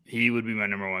 he would be my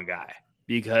number one guy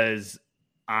because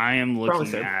I am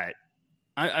looking at,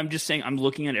 I'm just saying, I'm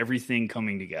looking at everything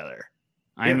coming together.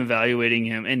 I am evaluating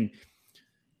him. And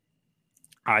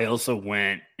I also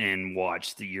went and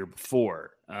watched the year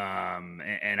before.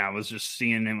 And I was just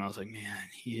seeing him. I was like, man,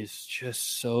 he is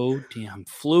just so damn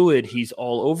fluid. He's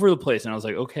all over the place. And I was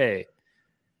like, okay,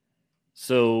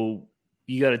 so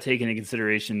you got to take into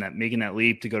consideration that making that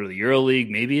leap to go to the EuroLeague,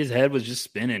 maybe his head was just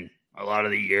spinning a lot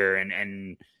of the year.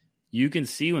 And you can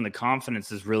see when the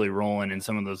confidence is really rolling in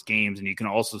some of those games. And you can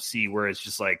also see where it's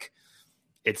just like,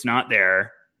 it's not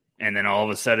there. And then all of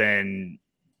a sudden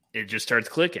it just starts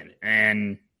clicking.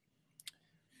 And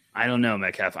I don't know,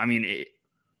 Metcalf. I mean,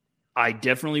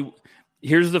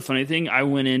 here's the funny thing. I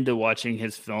went into watching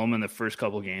his film in the first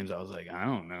couple games. I was like, I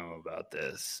don't know about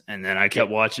this. And then I kept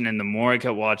watching. And the more I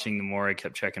kept watching, the more I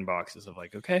kept checking boxes of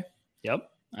like, okay, yep,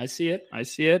 I see it.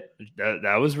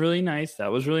 That was really nice.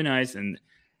 And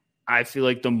I feel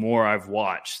like the more I've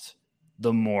watched,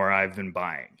 the more I've been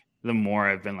buying, the more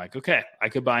I've been like, okay, I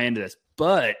could buy into this,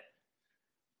 but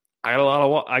I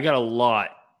got a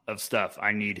lot of stuff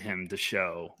I need him to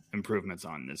show improvements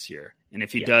on this year. And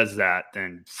if he does that,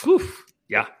 then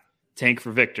tank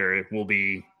for Victor will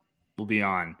be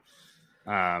on.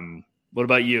 What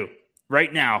about you?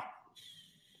 Right now,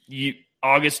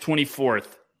 August 24th,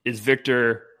 is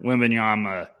Victor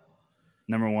Wembanyama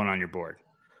number one on your board?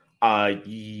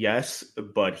 Yes,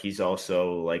 but he's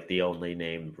also like the only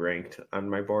name ranked on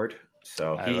my board.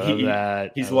 So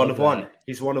he's one of one.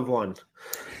 He's one of one.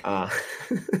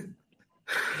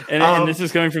 And this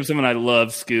is coming from someone I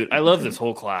love, Scoot. I love this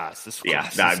whole class.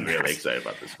 I'm really excited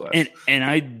about this class.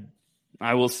 And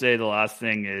I will say the last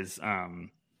thing is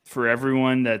for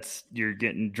everyone you're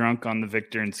getting drunk on the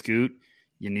Victor and Scoot,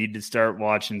 you need to start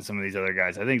watching some of these other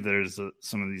guys. I think there's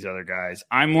some of these other guys.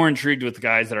 I'm more intrigued with the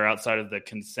guys that are outside of the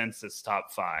consensus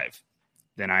top 5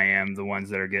 than I am the ones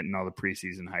that are getting all the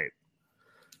preseason hype.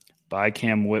 Buy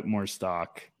Cam Whitmore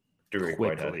stock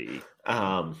quickly.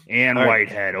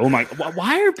 Whitehead. Oh my!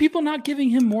 Why are people not giving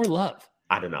him more love?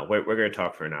 I don't know. We're going to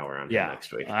talk for an hour on him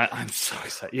next week. I'm so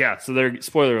excited. Yeah. So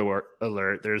spoiler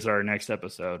alert. There's our next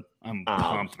episode. I'm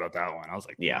pumped about that one. I was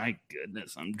like, my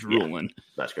goodness, I'm drooling. Yeah,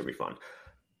 that's going to be fun.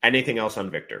 Anything else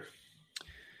on Victor?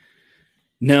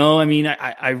 No, I mean,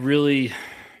 I really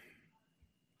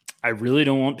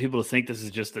don't want people to think this is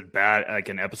just a bad, like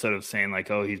an episode of saying like,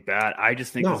 oh, he's bad. I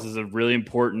just think this is a really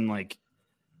important, like,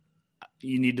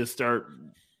 you need to start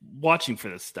watching for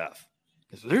this stuff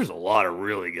because there's a lot of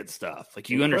really good stuff.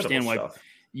 Like you understand why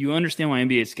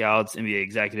NBA scouts, NBA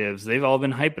executives, they've all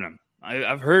been hyping him.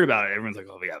 I've heard about it. Everyone's like,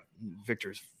 oh yeah,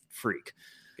 Victor's freak.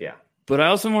 Yeah. But I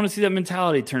also want to see that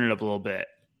mentality turn it up a little bit.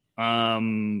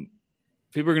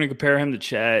 People are going to compare him to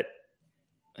Chet,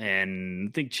 and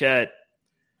I think Chet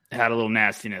had a little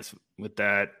nastiness with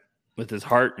that, with his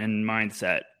heart and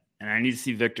mindset. And I need to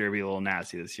see Victor be a little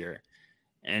nasty this year.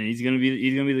 And he's gonna be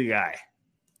the guy.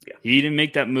 Yeah. He didn't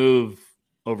make that move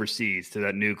overseas to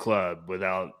that new club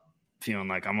without feeling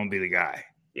like I'm gonna be the guy.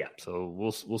 Yeah. So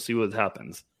we'll see what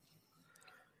happens.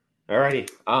 Alrighty.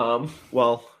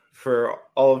 Well, for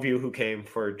all of you who came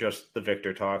for just the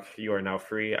Victor talk, you are now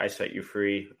free. I set you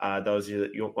free. Those of you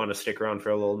that you want to stick around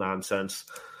for a little nonsense,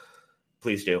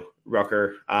 please do.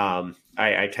 Rucker,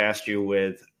 I tasked you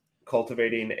with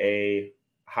cultivating a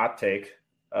hot take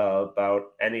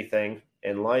about anything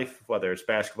in life, whether it's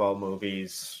basketball,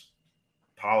 movies,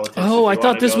 politics. Oh, I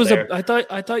thought this was I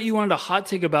thought you wanted a hot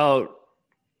take about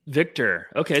Victor.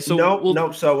 Okay, so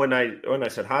no. So when I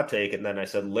said hot take and then I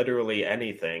said literally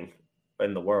anything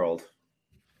in the world,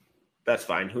 that's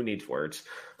fine. Who needs words?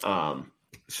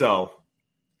 So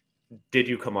did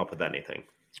you come up with anything?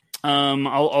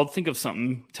 I'll think of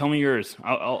something. Tell me yours.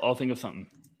 I'll think of something.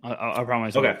 I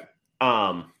promise. Okay.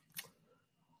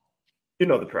 You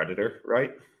know the Predator,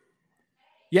 right?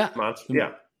 Yeah.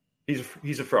 Yeah.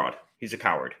 He's a fraud. He's a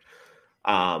coward.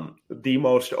 The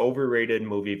most overrated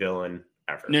movie villain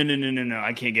ever. No.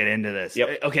 I can't get into this.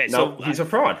 Yep. Okay. No, he's a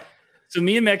fraud. So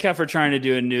me and Metcalf are trying to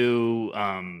do a new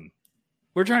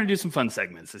we're trying to do some fun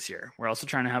segments this year. We're also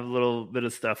trying to have a little bit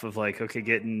of stuff of like, okay,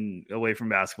 getting away from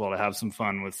basketball to have some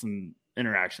fun with some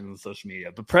interactions with social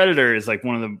media. But Predator is like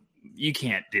one of the, you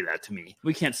can't do that to me.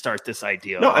 We can't start this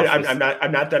idea. No, I'm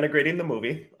not denigrating the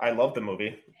movie. I love the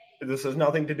movie. This has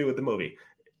nothing to do with the movie.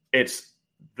 It's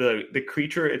the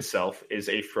creature itself is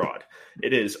a fraud.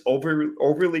 It is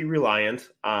overly reliant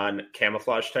on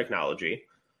camouflage technology.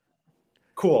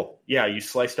 Cool. Yeah, you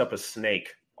sliced up a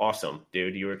snake. Awesome,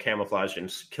 dude. You were camouflaged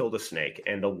and killed a snake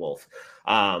and a wolf.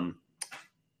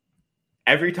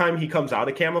 Every time he comes out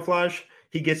of camouflage,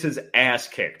 he gets his ass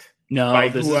kicked. No,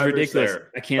 this is ridiculous.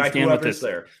 I can't stand with this.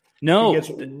 There. No. He gets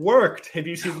worked. Have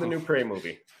you seen the new Prey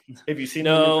movie? Have you seen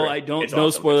No, I don't. It's no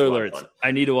awesome. Spoiler alerts.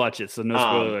 I need to watch it, so no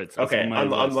spoiler alerts. Okay,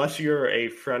 unless you're a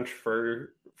French fur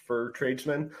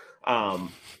tradesman,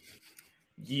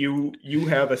 you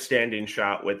have a standing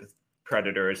shot with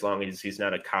Predator as long as he's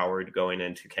not a coward going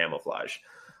into camouflage.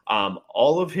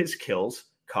 All of his kills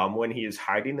come when he is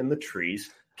hiding in the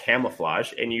trees,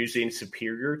 camouflage, and using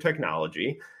superior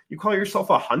technology. You call yourself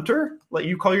a hunter? Like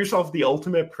you call yourself the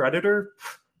ultimate predator?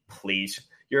 Please.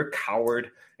 You're a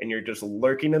coward and you're just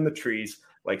lurking in the trees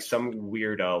like some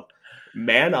weirdo.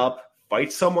 Man up,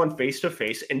 fight someone face to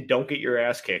face, and don't get your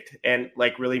ass kicked. And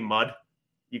like really mud.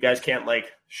 You guys can't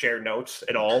like share notes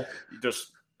at all. You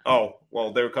just, oh,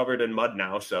 well, they're covered in mud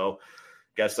now, so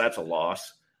guess that's a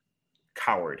loss.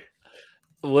 Coward.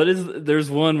 There's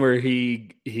one where the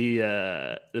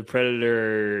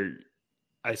Predator,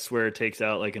 I swear, takes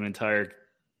out like an entire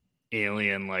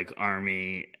alien like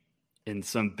army in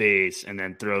some base and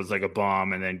then throws like a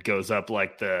bomb and then goes up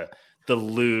like the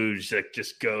luge that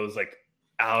just goes like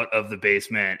out of the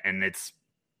basement, and it's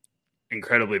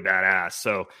incredibly badass.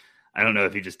 So I don't know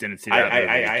if you just didn't see that.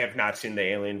 I have not seen the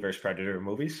Alien vs Predator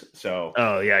movies, so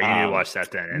oh yeah, you need to watch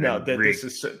that then. And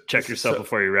check yourself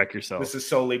before you wreck yourself. This is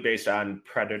solely based on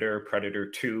Predator, Predator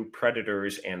 2,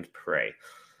 Predators, and Prey.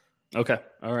 Okay,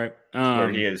 all right. Where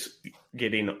he is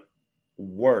getting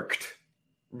worked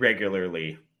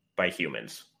regularly by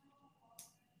humans.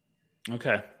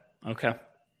 Okay. That's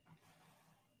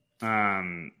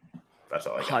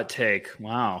all I got. Hot take.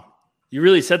 Wow. You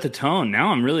really set the tone.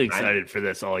 Now I'm really excited for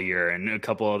this all year, and a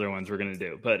couple other ones we're going to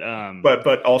do. But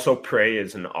also Prey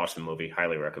is an awesome movie.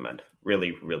 Highly recommend.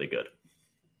 Really, really good.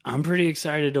 I'm pretty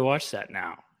excited to watch that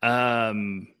now.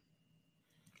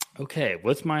 Okay,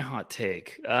 what's my hot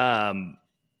take? You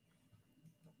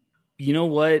know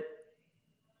what?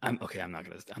 I'm not gonna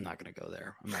go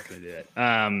there. I'm not gonna do it.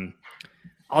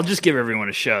 I'll just give everyone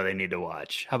a show they need to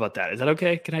watch. How about that? Is that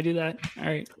okay? Can I do that? All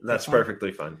right. That's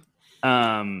perfectly fine.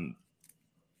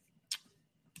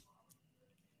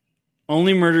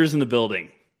 Only Murders in the Building.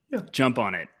 Yeah. Jump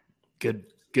on it. Good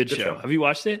show. Have you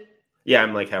watched it? Yeah,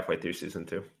 I'm like halfway through season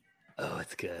 2. Oh,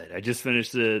 it's good. I just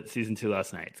finished the season 2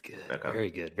 last night. It's good. Okay. Very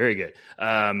good. Very good.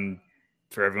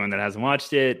 For everyone that hasn't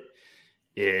watched it,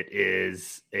 it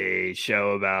is a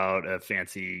show about a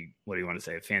fancy, what do you want to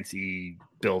say? A fancy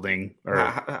building or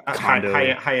condo.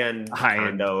 High-end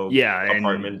condo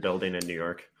apartment building in New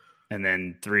York. And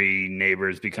then 3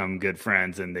 neighbors become good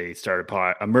friends, and they start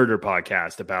a murder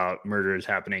podcast about murders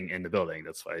happening in the building.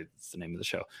 That's why it's the name of the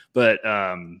show. But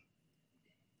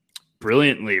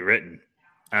brilliantly written.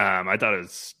 I thought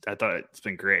it's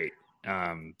been great.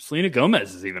 Selena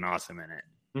Gomez is even awesome in it.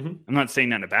 Mm-hmm. I'm not saying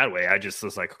that in a bad way. I just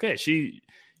was like, okay,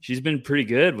 she's been pretty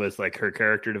good with like her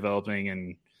character developing,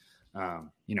 and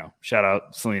shout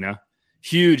out Selena,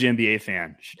 huge NBA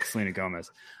fan, Selena Gomez.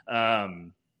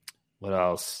 What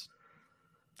else?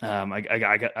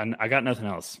 I got nothing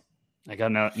else.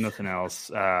 Nothing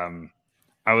else. I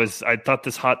thought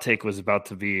this hot take was about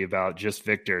to be about just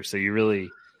Victor. So you really.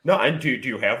 No, and do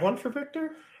you have one for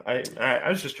Victor? I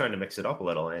was just trying to mix it up a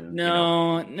little and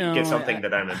get something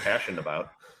that I'm impassioned about.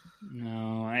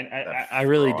 No, I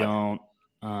really don't.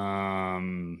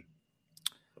 Fucking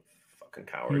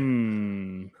coward.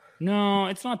 No,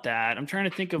 it's not that. I'm trying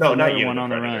to think of another one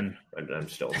on the run. I'm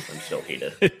still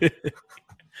heated.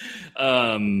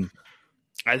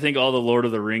 I think all the Lord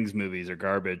of the Rings movies are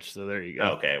garbage. So there you go.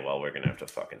 Okay, well, we're gonna have to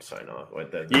fucking sign off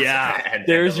with the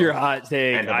there's your hot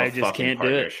take. I just can't do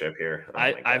it. Here.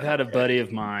 I've had a buddy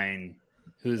of mine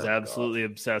who's absolutely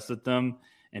obsessed with them,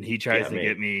 and he tries to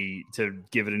get me to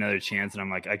give it another chance, and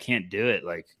I'm like, I can't do it.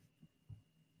 Like,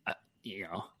 I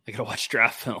gotta watch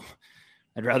draft film.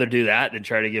 I'd rather do that than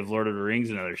try to give Lord of the Rings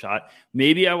another shot.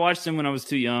 Maybe I watched them when I was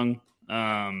too young.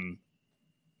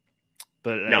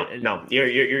 But no,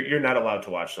 you're not allowed to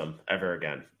watch them ever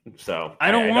again. So I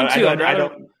don't want to. I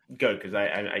don't good because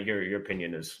your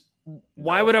opinion is.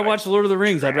 Why would I watch Lord of the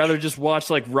Rings? Trash. I'd rather just watch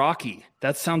like Rocky.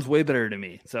 That sounds way better to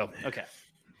me. So okay.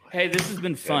 Hey, this has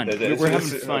been fun. Yeah, We're having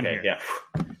fun okay, here. Yeah.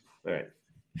 All right.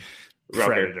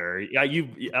 Predator. Yeah, I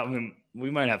mean, we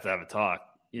might have to have a talk.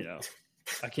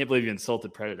 I can't believe you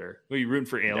insulted Predator. Were you rooting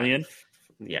for Alien?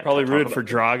 Yeah. Probably rooted for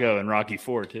Drago and Rocky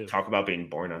IV too. Talk about being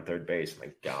born on third base. My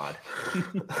God.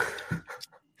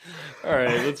 All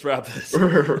right, let's wrap this.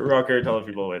 Rucker, tell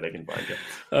people where they can find you.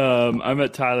 I'm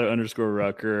at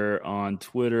Tyler_Rucker on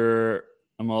Twitter.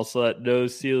 I'm also at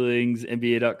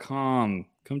NoCeilingsNBA.com.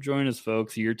 Come join us,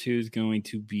 folks. Year 2 is going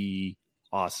to be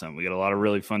awesome. We got a lot of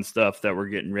really fun stuff that we're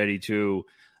getting ready to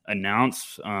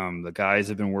announce. The guys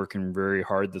have been working very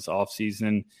hard this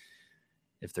offseason,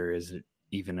 if there is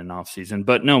even an offseason.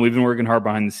 But no, we've been working hard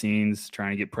behind the scenes,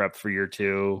 trying to get prepped for year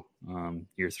 2,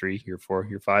 year 3, year 4,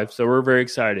 year 5. So we're very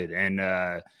excited.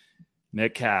 And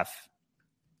Metcalf,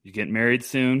 you're getting married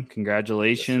soon.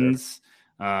 Congratulations.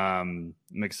 Yes, I'm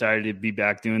excited to be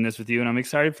back doing this with you, and I'm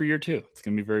excited for year 2. It's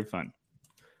going to be very fun.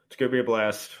 It's going to be a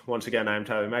blast. Once again, I'm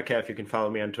Tyler Metcalf. You can follow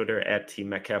me on Twitter at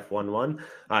TMetcalf11.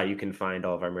 You can find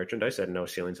all of our merchandise at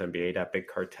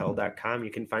NoCeilingsNBA.BigCartel.com.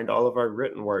 You can find all of our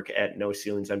written work at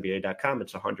NoCeilingsNBA.com.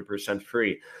 It's 100%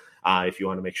 free. If you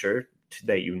want to make sure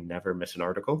that you never miss an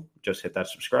article, just hit that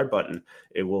subscribe button.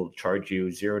 It will charge you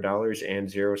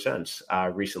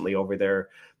 $0.00. Recently over there,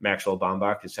 Maxwell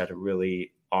Baumbach has had a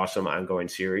really awesome ongoing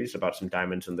series about some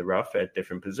diamonds in the rough at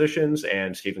different positions,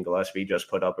 and Stephen Gillespie just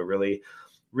put up a really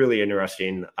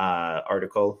interesting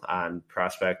article on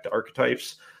prospect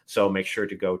archetypes. So make sure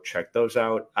to go check those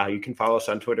out. You can follow us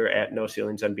on Twitter at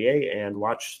NoCeilingsNBA and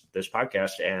watch this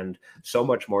podcast and so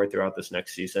much more throughout this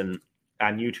next season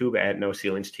on YouTube at No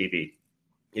Ceilings TV.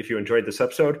 If you enjoyed this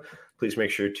episode, please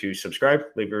make sure to subscribe,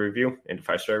 leave a review, and a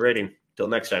 5-star rating. Till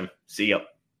next time, see ya.